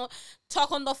 call,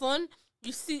 talk on the phone.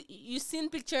 You seen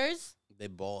pictures. The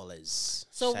ballers.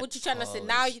 So what you trying to say?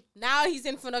 Now he's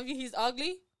in front of you. He's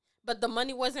ugly, but the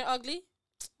money wasn't ugly.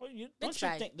 Well, Bitch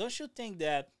bag. don't you think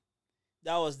that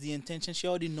was the intention? She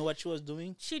already knew what she was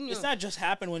doing. She knew. It's not just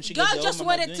happened when she Girl got the just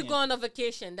woman wanted to doing go it. on a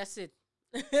vacation. That's it.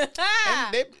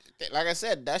 And they, like I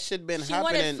said, that shit been She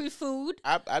wanted happening. free food,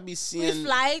 I be free seeing.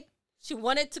 flight. She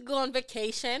wanted to go on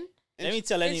vacation. Let me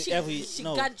tell And any she every she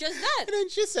no. got just that. And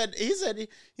then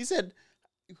he said,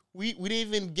 we didn't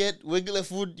even get regular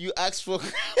food. You asked for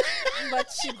But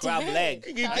she Crab did.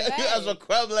 leg. you asked for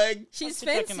crab leg. She's What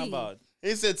you fancy. talking about?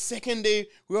 He said second day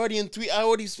we already in 3. I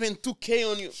already spent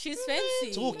 2K on you. She's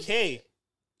fancy. 2K.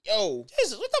 Yo,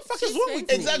 Jesus, what the fuck is She's wrong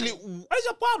with you? exactly. What is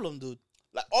your problem, dude?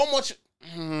 Like how much?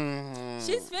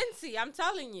 She's fancy. I'm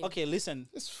telling you. Okay, listen.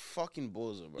 This fucking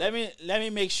bozo, bro. Let me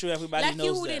make sure everybody Like you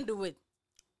knows wouldn't that. do it.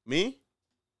 Me?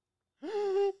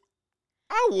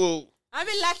 I will. I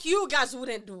mean, like you guys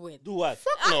wouldn't do it. Do what?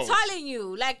 Fuck I'm no. telling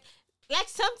you, like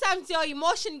sometimes your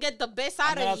emotion get the best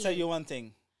I'm out gonna of you. tell you one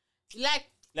thing. Like,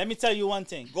 Let me tell you one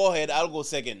thing. Go ahead. I'll go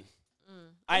second.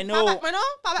 I know.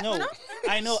 Papa, No,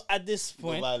 I know at this No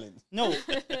point. violence. No,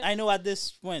 I know at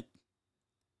this point.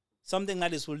 Something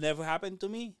like this will never happen to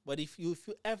me. But if you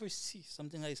ever see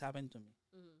something like this happen to me,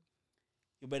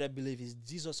 you better believe it's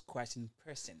Jesus Christ in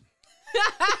person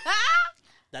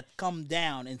that come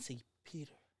down and say,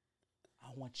 Peter, I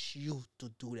want you to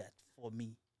do that for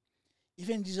me.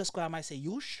 Even Jesus Christ might say,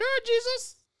 you sure,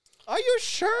 Jesus? Are you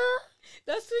sure?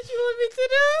 That's what you want me to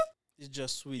do? It's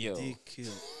just Yo.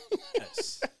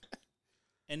 ridiculous.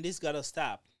 And this gotta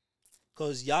stop.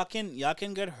 Cause y'all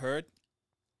can get hurt.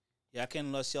 Y'all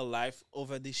can lose your life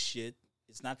over this shit.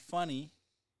 It's not funny.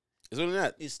 It's really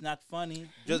not. It's not funny.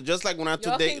 Just like when I Y'all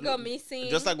took can go missing.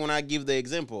 just like when I give the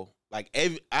example, like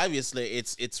obviously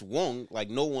it's wrong. Like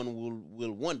no one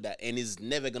will want that, and it's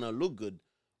never gonna look good.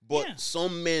 But Yeah.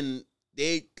 some men,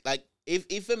 they like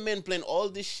if a man playing all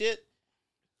this shit,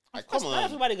 like Of course, come not on,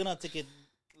 everybody gonna take it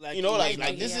like you know, like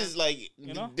like, this yeah. is like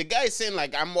You know? the guy is saying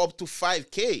like I'm up to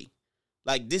 5K,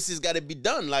 like this has got to be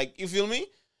done. Like you feel me?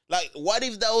 Like what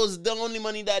if that was the only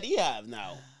money that he have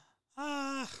now?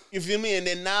 You feel me? And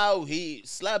then now he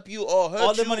slap you or hurt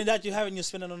all the you. money that you have and you're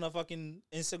spending on a fucking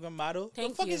Instagram model. What Thank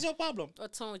the fuck you. is your problem?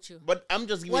 What's wrong with you? But I'm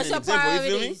just giving What's an your example. You feel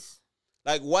me? priorities?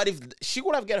 Like, what if she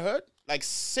would have get hurt? Like,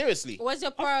 seriously. What's your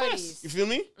course. priorities? You feel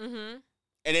me? Mm-hmm.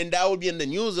 And then that would be in the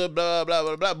news, blah, blah,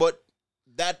 blah, blah. But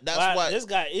that's But why. this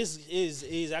guy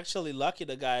is actually lucky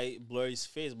the guy blur his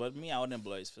face, but me, I wouldn't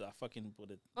blur his face. I fucking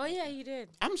put it. Oh yeah, you did.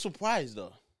 I'm surprised,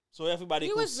 though. So everybody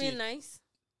He could was see. being nice.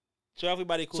 So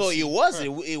everybody could So see.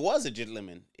 it was a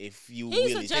gentleman. If you He's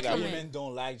a really take out gentleman. Women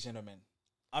don't like gentlemen.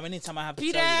 How many times I have to tell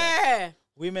you that? Peter.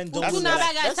 Women don't That's- Kuna that's-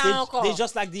 baga that's sa it. ako. They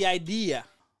just like the idea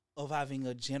of having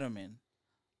a gentleman,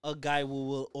 a guy who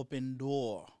will open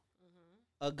door,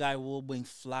 a guy who will bring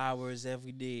flowers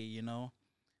every day, you know,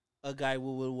 a guy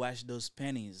who will wash those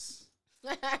pennies,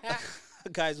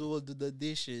 guys who will do the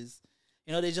dishes.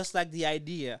 You know, they just like the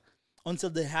idea until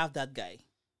they have that guy.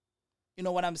 You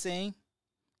know what I'm saying?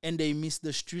 And they miss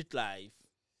the street life.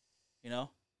 You know,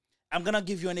 I'm gonna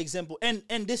give you an example, and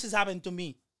this has happened to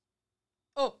me.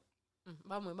 Oh.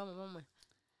 Vamos.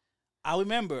 I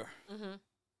remember.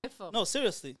 Mm-hmm. No,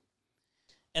 seriously.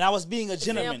 And I was being a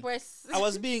gentleman. Pues. I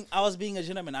was being a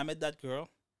gentleman. I met that girl.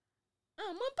 Ah,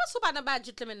 man, paso pa na ba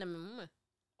gentleman na mo?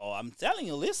 Oh, I'm telling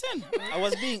you, listen. I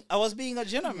was being a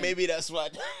gentleman. Maybe that's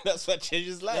what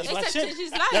changes life. That's what It's a changed. change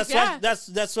his life, That's yeah. what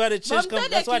that's why the change comes.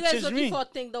 That's what changed me. Before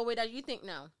think the way that you think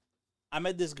now. I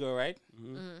met this girl, right?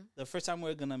 Mm-hmm. The first time we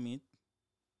were gonna meet,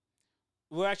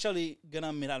 we're actually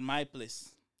gonna meet at my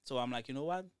place. So I'm like, you know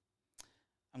what?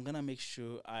 I'm gonna make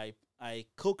sure I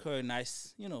cook her a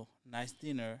nice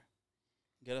dinner,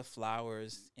 get her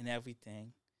flowers and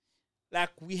everything. Like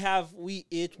we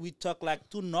eat, we talk like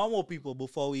two normal people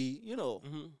before we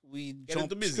we Get jump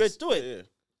into business. straight to it.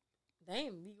 Yeah.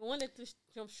 Damn, you wanted to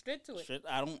jump straight to it. Straight,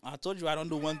 I told you I don't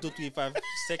do 1, 2, 3, 5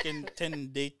 second 10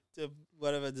 date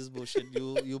whatever this bullshit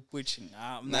you preaching.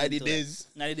 I'm not 90 into that. days.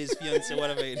 90 days fiance,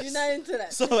 whatever it You're is. not into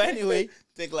that. So anyway,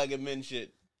 Think like a man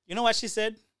shit. you know what she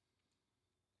said?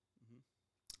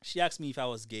 She asked me if I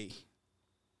was gay.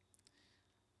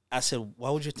 I said, why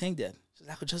would you think that? She's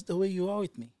like, just the way you are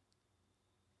with me.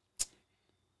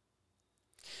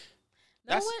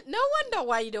 No wonder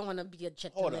why you don't want to be a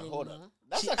gentleman Hold on. anymore.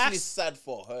 That's She actually asked- sad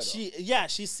for her. Though.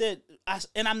 She said,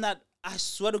 and I'm not, I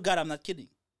swear to God, I'm not kidding.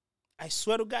 I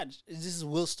swear to God, this is a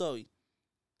real story.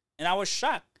 And I was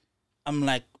shocked. I'm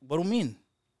like, what do you mean?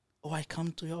 Oh, I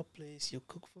come to your place, you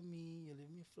cook for me, you leave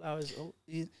me flowers. Oh,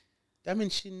 That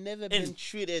means she never been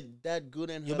treated that good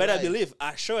in her you better life. believe,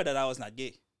 I showed her that I was not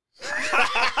gay.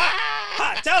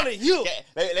 Tell me, you.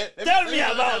 Tell me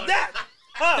about that.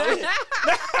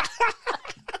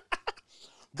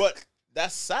 But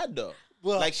that's sad though.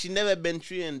 Well- Like she never been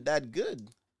treated that good.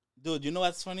 Dude, you know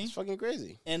what's funny? It's fucking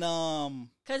crazy. And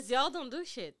Cause y'all don't do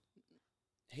shit.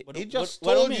 He just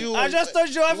what do told mean? you. I just told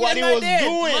you what he everything I was did.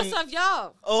 doing. Most of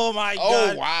y'all. Oh my Oh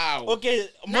God. wow. Okay,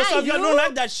 most Not of y'all you. don't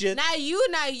like that shit. Not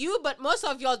you, but most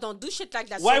of y'all don't do shit like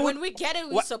that. Why so would- when we get it,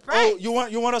 we're What- surprised. Oh,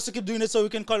 you want us to keep doing it so we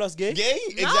can call us gay? Gay?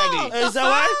 No. Exactly. The Is that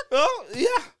why? fuck? Oh,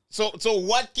 yeah. So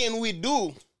what can we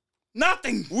do?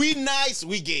 Nothing. We nice,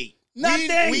 we gay.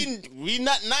 Nothing. We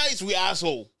not nice, we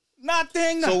asshole.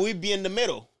 Nothing. So we be in the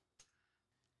middle.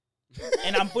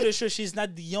 And I'm pretty sure she's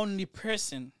not the only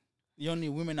person, the only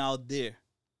woman out there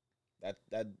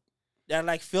that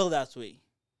like feel that way.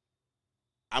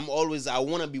 I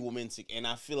want to be romantic, and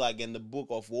I feel like in the book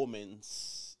of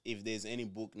Romans, if there's any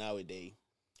book nowadays,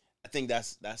 I think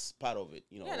that's part of it.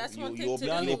 You know, Yeah, that's one thing you to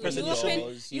open do. the person You open,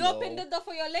 doors, you open the door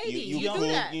for your lady. you You, do cook,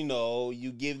 that. you know,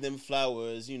 you give them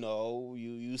flowers, you know,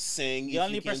 you sing. The if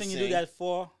only you can person you sing. do that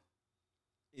for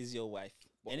is your wife.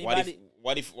 What Anybody?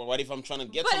 if I'm trying to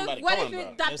get But somebody? what Come if on, you-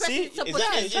 bro. that You person see? is supposed Is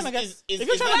that- to- if you're trying to is-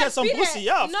 get some Be there. pussy,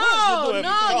 yeah, of no, course you do no, everything.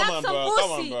 Come not on, some bro.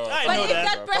 Come on, pussy. bro. I But know if that,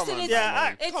 that bro. person Come on, is,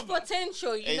 Yeah, it's come on.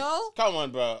 potential, you Hey, know. Come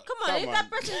on, bro. Come on, if that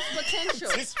person is potential.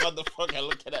 This motherfucker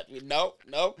looking at me.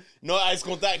 No eyes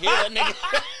contact here, nigga.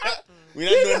 We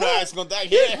not doing no eyes contact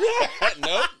here.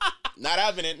 Nope, not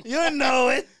happening. You know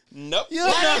it. Nope. You know.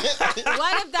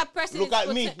 What if that person Look is at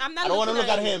me. I'm not I don't want wanna to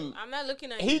look at him. I'm not looking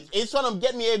at He's trying to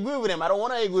get me to agree with him. I don't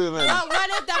want to agree with him. But what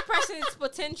if that person is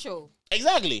potential?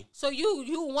 Exactly. So you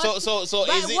want So but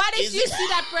is it? what if is you it- see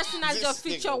that person as your This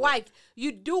future nigga. wife?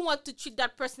 You do want to treat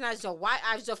that person as your wife,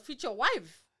 as your future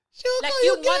wife. She'll Like call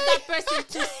you gay. want that person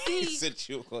to He see. said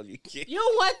you call you gay. You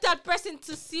want that person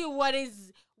to see what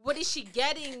is she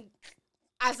getting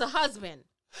as a husband.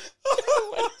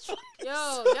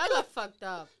 Yo, y'all are fucked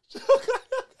up.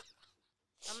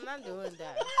 I'm not doing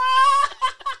that.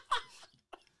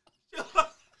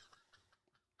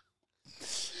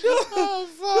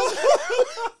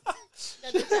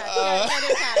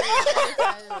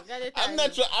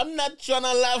 I'm not trying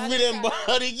to laugh with him,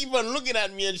 but he keep on looking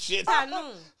at me and shit.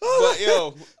 No. But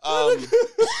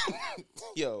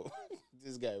yo,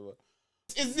 this guy, bro.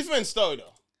 It's a different story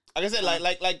though. Like I said,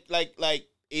 like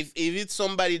if it's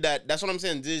somebody that's what I'm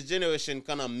saying. This generation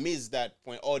kind of miss that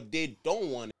point, or they don't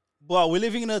want it. But we're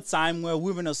living in a time where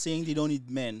women are saying they don't need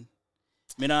men.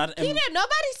 Men are not, Peter,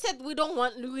 nobody said we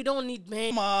don't need men.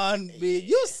 come on, babe.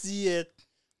 You see it.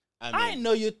 I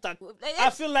know you talk. I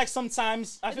feel like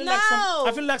sometimes. I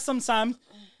feel like sometimes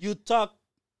you talk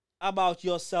about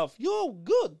yourself. You're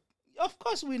good. Of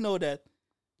course, we know that.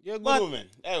 You're a good But woman.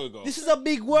 There we go. This is a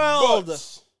big world.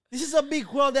 But This is a big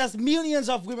world. There's millions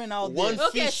of women out one there.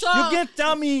 Okay, fish. so You can't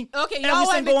tell me Okay, y'all every want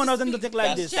single me one to of them to speak- think like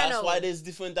that's, this. that's General. why there's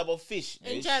different type of fish.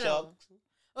 in There's general. shark.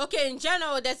 Okay, in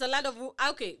general, there's a lot of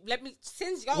okay. Let me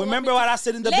since y'all Remember want what me I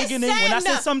said in the beginning? When I say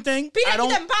Listen. something, Peter, I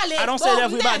don't say it to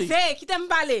everybody.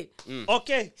 everybody.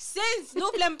 Okay. Since nous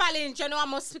voulons parler in general, I'm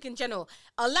gonna speak in general.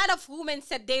 A lot of women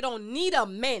said they don't need a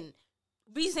man.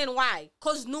 Reason why?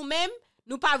 Cause nous-mêmes,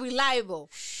 nous pas reliable.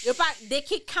 They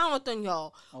can't count on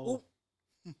y'all. Oh.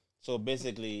 So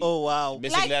basically, Oh wow.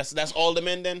 basically Like- that's all the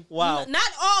men then. Wow.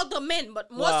 Not all the men, but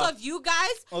most Wow. of you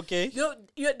guys, Okay.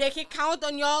 they can count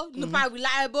on y'all. Nous pas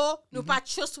reliable, nous pas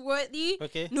trustworthy,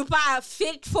 Okay. nous pas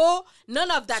faithful. None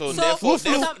of that. So So, therefore- Who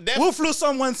flew, Def- who flew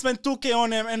someone spent 2K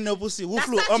on them and no pussy? Who that's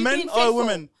flew? not A you man being or a faithful.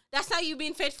 woman? That's not you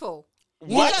being faithful.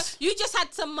 What? You just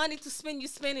had some money to spend. You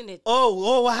spending it.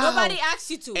 Oh wow. Nobody asked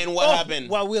you to. And what Oh, happened?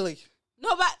 Wow, Willie.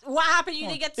 Nobody. What happened? You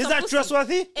didn't get Is some that pussy.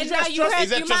 trustworthy? And Is now that you heard Is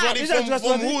that you trustworthy mad. Is that from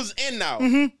trustworthy? who's in now?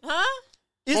 Huh?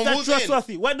 Is From that who's in?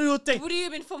 trustworthy? What do you think? What do you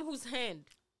mean from whose hand?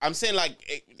 I'm saying like,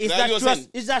 Is like that you were trust? saying,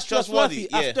 Is that trustworthy?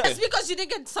 Yeah. After It's because you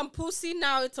didn't get some pussy.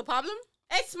 Now it's a problem.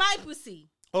 It's my pussy.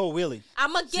 Oh, really?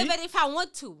 I'm gonna give See? it if I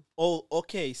want to. Oh,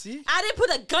 okay. See? I didn't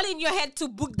put a gun in your head to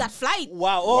book that flight.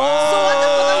 Wow. Oh,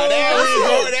 Wow, there we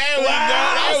go.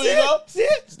 Wow. There we go. See?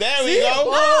 There we See? go.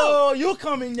 Oh, you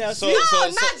coming now. So, See? so, No,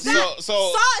 not that.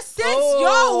 so, Since Oh.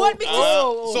 y'all want me to,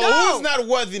 Oh. so No. who's not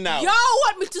worthy now? y'all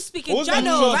want me to speak in Who's not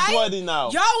general, trustworthy right?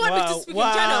 now? Y'all want me to speak in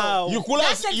general. You could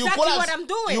have, That's you exactly could have, what I'm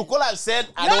doing. You could have said,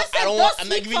 I Y'all don't said want. don't I'm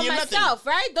not speak giving for you nothing. myself,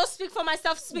 right? Don't speak for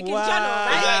myself. Speak in Wow. general,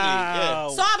 right? Exactly, yeah.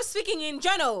 So I'm speaking in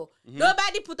general.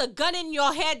 Nobody put a gun in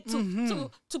your head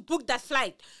to book that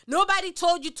flight. Nobody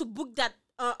told you to book that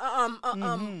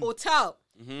hotel.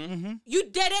 You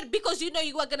did it because you know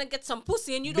you were gonna get some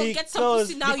pussy, and you don't get some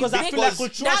pussy now. Because You I big, feel like I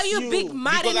could now trust you you. big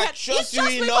mad Because and I mad. trust you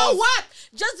me enough. for what?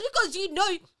 Just because you know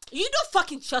you don't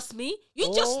fucking trust me.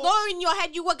 You just Oh. know in your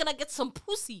head you were gonna get some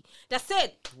pussy. That's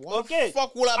it. What Okay. the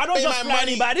fuck will I don't pay just my fly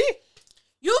money? anybody.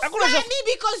 You I could've fly just- me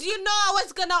because you know I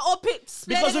was gonna split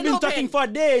Because it we've been open. talking for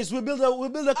days. We build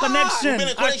a connection. build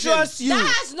a I connection. trust you. That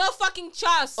has no fucking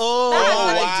trust. Oh, that has Oh,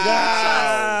 nothing wow. to do with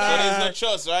trust. So Yeah. there's no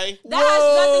trust, right? That has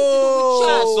nothing to do with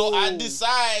trust. So I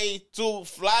decide to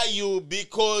fly you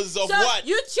because of So what?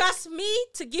 you trust me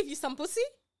to give you some pussy?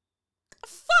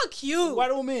 Fuck you. What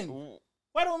do you mean?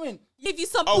 What do you mean? Give you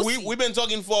some Oh, pussy. we've been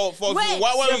talking for Wait,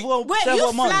 what were we? Several Wait, several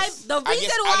you fly. months. The I reason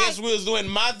guess, why. I guess we was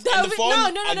doing math the on the re-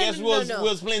 phone. No, I guess we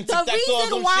was playing The tic-tac-toe or reason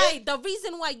some why, shit. the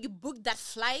reason why you booked that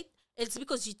flight is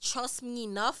because you trust me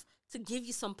enough to give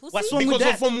you some pussy. What's wrong with Because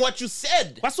that? of from what you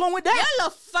said. What's wrong with that? Y'all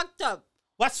are fucked up.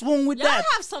 What's wrong with Y'all that?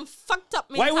 have some fucked up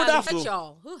Why mentality. would I Who hurt to?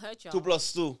 y'all? Who hurt y'all? 2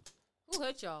 + 2. Who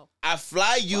hurt y'all? I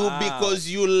fly you Wow. because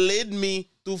you led me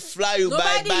to fly you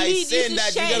Nobody by leads you saying to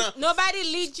that shit. you're gonna. Nobody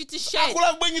leads you to I shit. could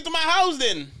have bring you to my house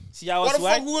then. See, I What was the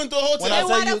right. fuck we went to a hotel? When I And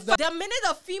tell why you the, the minute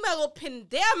a female open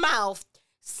their mouth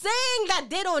saying that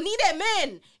they don't need a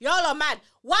man, y'all are mad.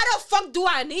 Why the fuck do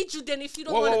I need you then if you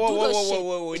don't want to do those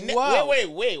shit? Wow.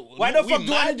 Wait. Why the We fuck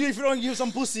do I mad? need you if you don't give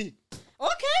some pussy?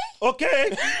 Okay.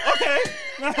 Okay. Okay.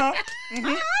 Uh-huh.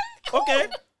 Mhm. Okay.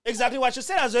 Exactly what you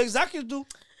said. That's exactly you do.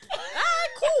 Alright,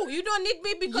 cool. You don't need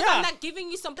me because Yeah. I'm not giving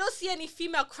you some. Don't see any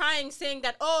female crying saying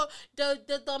that, oh,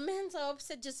 the men are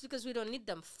upset just because we don't need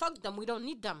them. Fuck them. We don't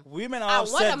need them. Women I are want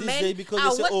upset a these man. days because I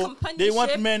they say, want oh, they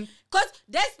want companionship. men. Cause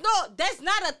there's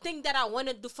not a thing that I want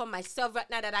to do for myself right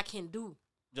now that I can do.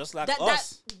 Just like That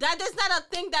us. is not a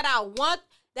thing that I want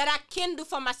that I can do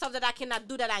for myself that I cannot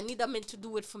do that I need a man to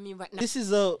do it for me right now. This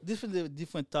is a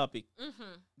different topic.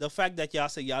 The fact that y'all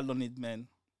say y'all don't need men.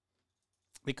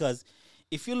 Because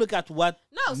if you look at what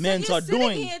No, men so you're are sitting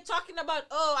doing, here talking about,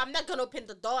 oh, I'm not gonna open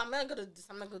the door, I'm not gonna do this,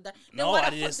 I'm not gonna do that. Then no, why I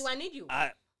the fuck just, do I need you?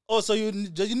 so you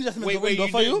need just men to Wait, open the door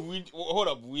for you? Hold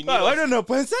up. We need. Oh, I us- don't know,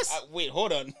 princess. wait,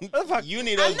 hold on. the fuck? You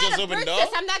need I'm us just not a open the princess,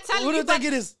 door. I'm not telling Who do you, you think but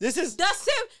it is? This is the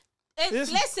same.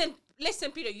 This-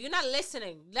 Listen, Peter, you're not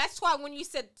listening. That's why when you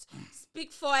said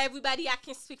speak for everybody, I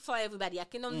can speak for everybody. I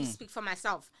can only speak for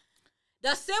myself.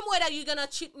 The same way that you're gonna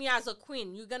treat me as a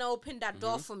queen, you're gonna open that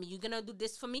door for me, you're gonna do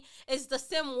this for me. It's the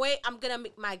same way I'm going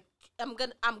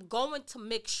to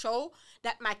make sure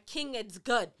that my king is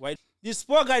good. Why? This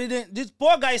poor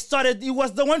guy started, he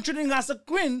was the one treating us as a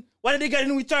queen. What did he get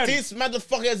in return? This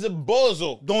motherfucker is a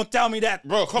bozo. Don't tell me that.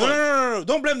 Bro, come no, on. No.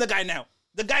 Don't blame the guy now.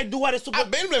 The guy do what is supposed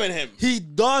I've been blaming him. He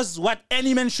does what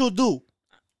any man should do.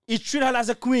 He treat her as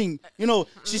a queen. You know,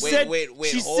 she Wait, said wait,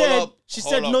 she hold said up, she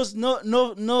hold said up.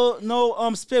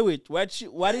 no spirit.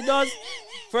 What he does?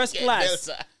 First Get class.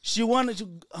 Delta. She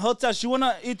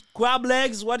wanna eat crab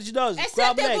legs. What she does? Essaie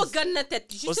Crab de legs. vous gagner tête.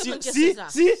 Oh, Juste see, une question see,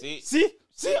 ça.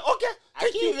 see, okay. I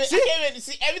can't even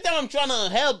see. Every time I'm trying to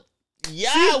help,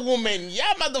 woman,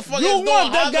 motherfuckers You don't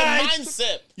want the have guy the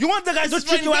mindset. You want the guy to This is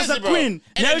treat you very as a busy, bro. queen.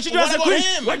 And Now then you treat you as what a about queen.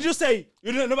 him? What did you say?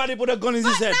 Nobody put a gun in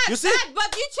his But head. not You see? that,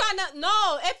 but you trying to,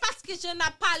 no, et parce que je n'ai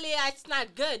pas les, it's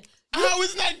not good. How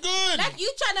is that good? Like,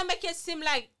 you trying to make it seem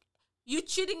like you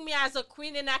treating me as a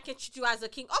queen and I can treat you as a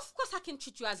king. Of course I can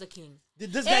treat you as a king.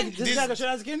 Did this guy And- get treated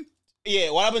as a king?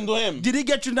 Yeah, what happened to him? Did he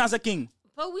get treated as a king?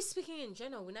 But we're speaking in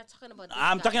general. We're not talking about this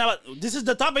I'm guy. talking about. This is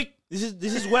the topic. This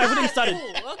is where everything started.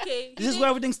 Cool, okay. This is where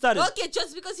everything started. Okay,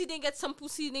 just because he didn't get some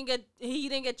pussy, he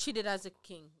didn't get treated as a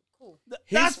king. Cool.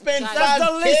 He spent That's the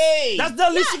 5K. least. That's the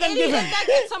least you Yeah, can and he give did him. not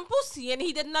get some pussy, and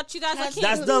he did not treat as a king.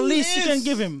 That's the least you can least.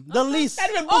 give him. The least. Not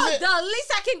even Oh, pussy. the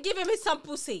least I can give him is some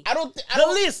pussy. I don't. I The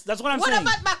don't. least. That's what I'm What saying.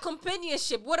 about my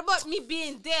companionship? What about me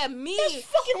being there? Me.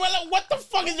 Fucking well. What the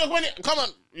fuck is your company? Come on.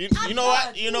 You I'm know what?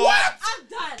 done. You know what? I'm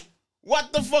done.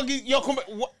 What the fuck is your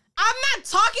company? What? I'm not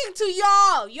talking to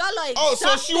y'all. Y'all are Oh,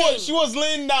 so something. she was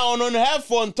laying down on her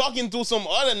phone talking to some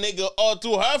other nigga or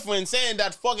to her friend saying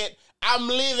that fuck it, I'm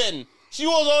leaving. She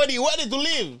was already ready to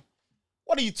leave.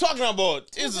 What are you talking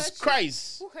about? Jesus hurt you?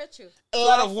 Christ. Who hurt you? A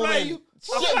lot of I'll fly women. you.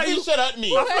 Shut you shut at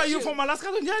me. I fly hurt you you? from Alaska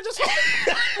to India.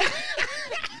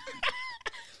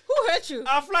 Who hurt you?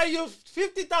 I fly you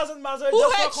 50,000 miles away Who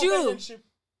just hurt for you? companionship.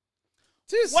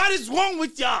 What is wrong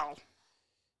with y'all?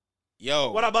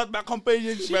 Yo. What about my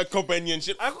companionship? my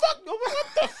companionship? What the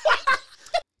fuck?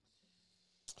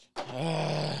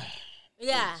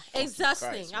 Yeah, exhausting.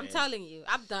 Christ, I'm man. telling you.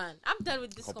 I'm done. I'm done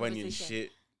with this conversation.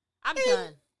 Companionship. I'm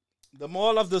done. The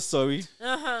moral of the story: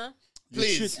 Uh-huh.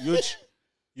 Please.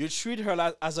 you treat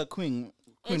her as a queen,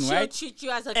 And she'll right? treat you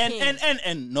as a And king.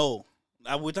 and no,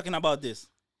 we're talking about this.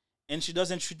 And she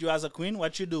doesn't treat you as a queen.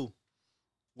 What you do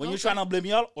when you're Okay. trying to blame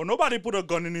y'all? Oh, nobody put a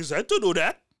gun in his head to do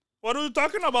that. What are you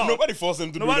talking about? Nobody forced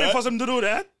him to do Nobody that. forced him to do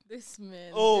that. This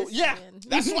man. Oh, this yeah. man,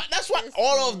 That's what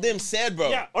all of them said, bro.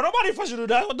 Yeah. Oh, nobody forced you to do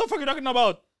that. What the fuck are you talking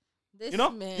about? This You know,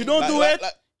 man. you don't do Like- it.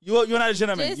 like- You're not a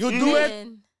gentleman. This You do it.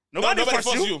 man. Nobody, Nobody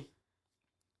forced you.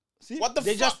 See? What the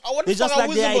They fuck? just What they the just fuck like are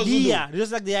we the supposed to do? idea. They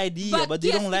just like the idea, but they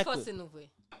qu'est-ce don't like qu'il faut it. s'énerver?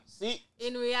 See?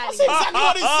 In That's reality. exactly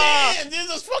what he's saying.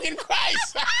 Jesus fucking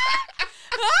Christ.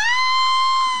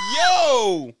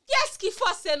 Yo. Qu'est-ce qu'il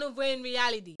faut s'énerver in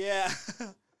reality? Yeah.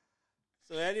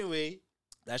 So anyway,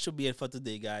 that should be it for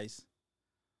today, guys.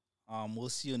 We'll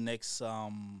see you next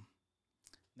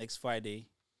Friday.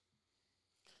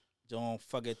 Don't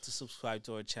forget to subscribe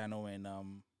to our channel and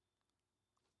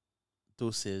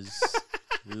Deuces.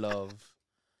 Love.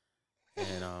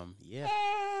 And yeah.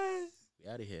 We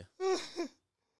out of here.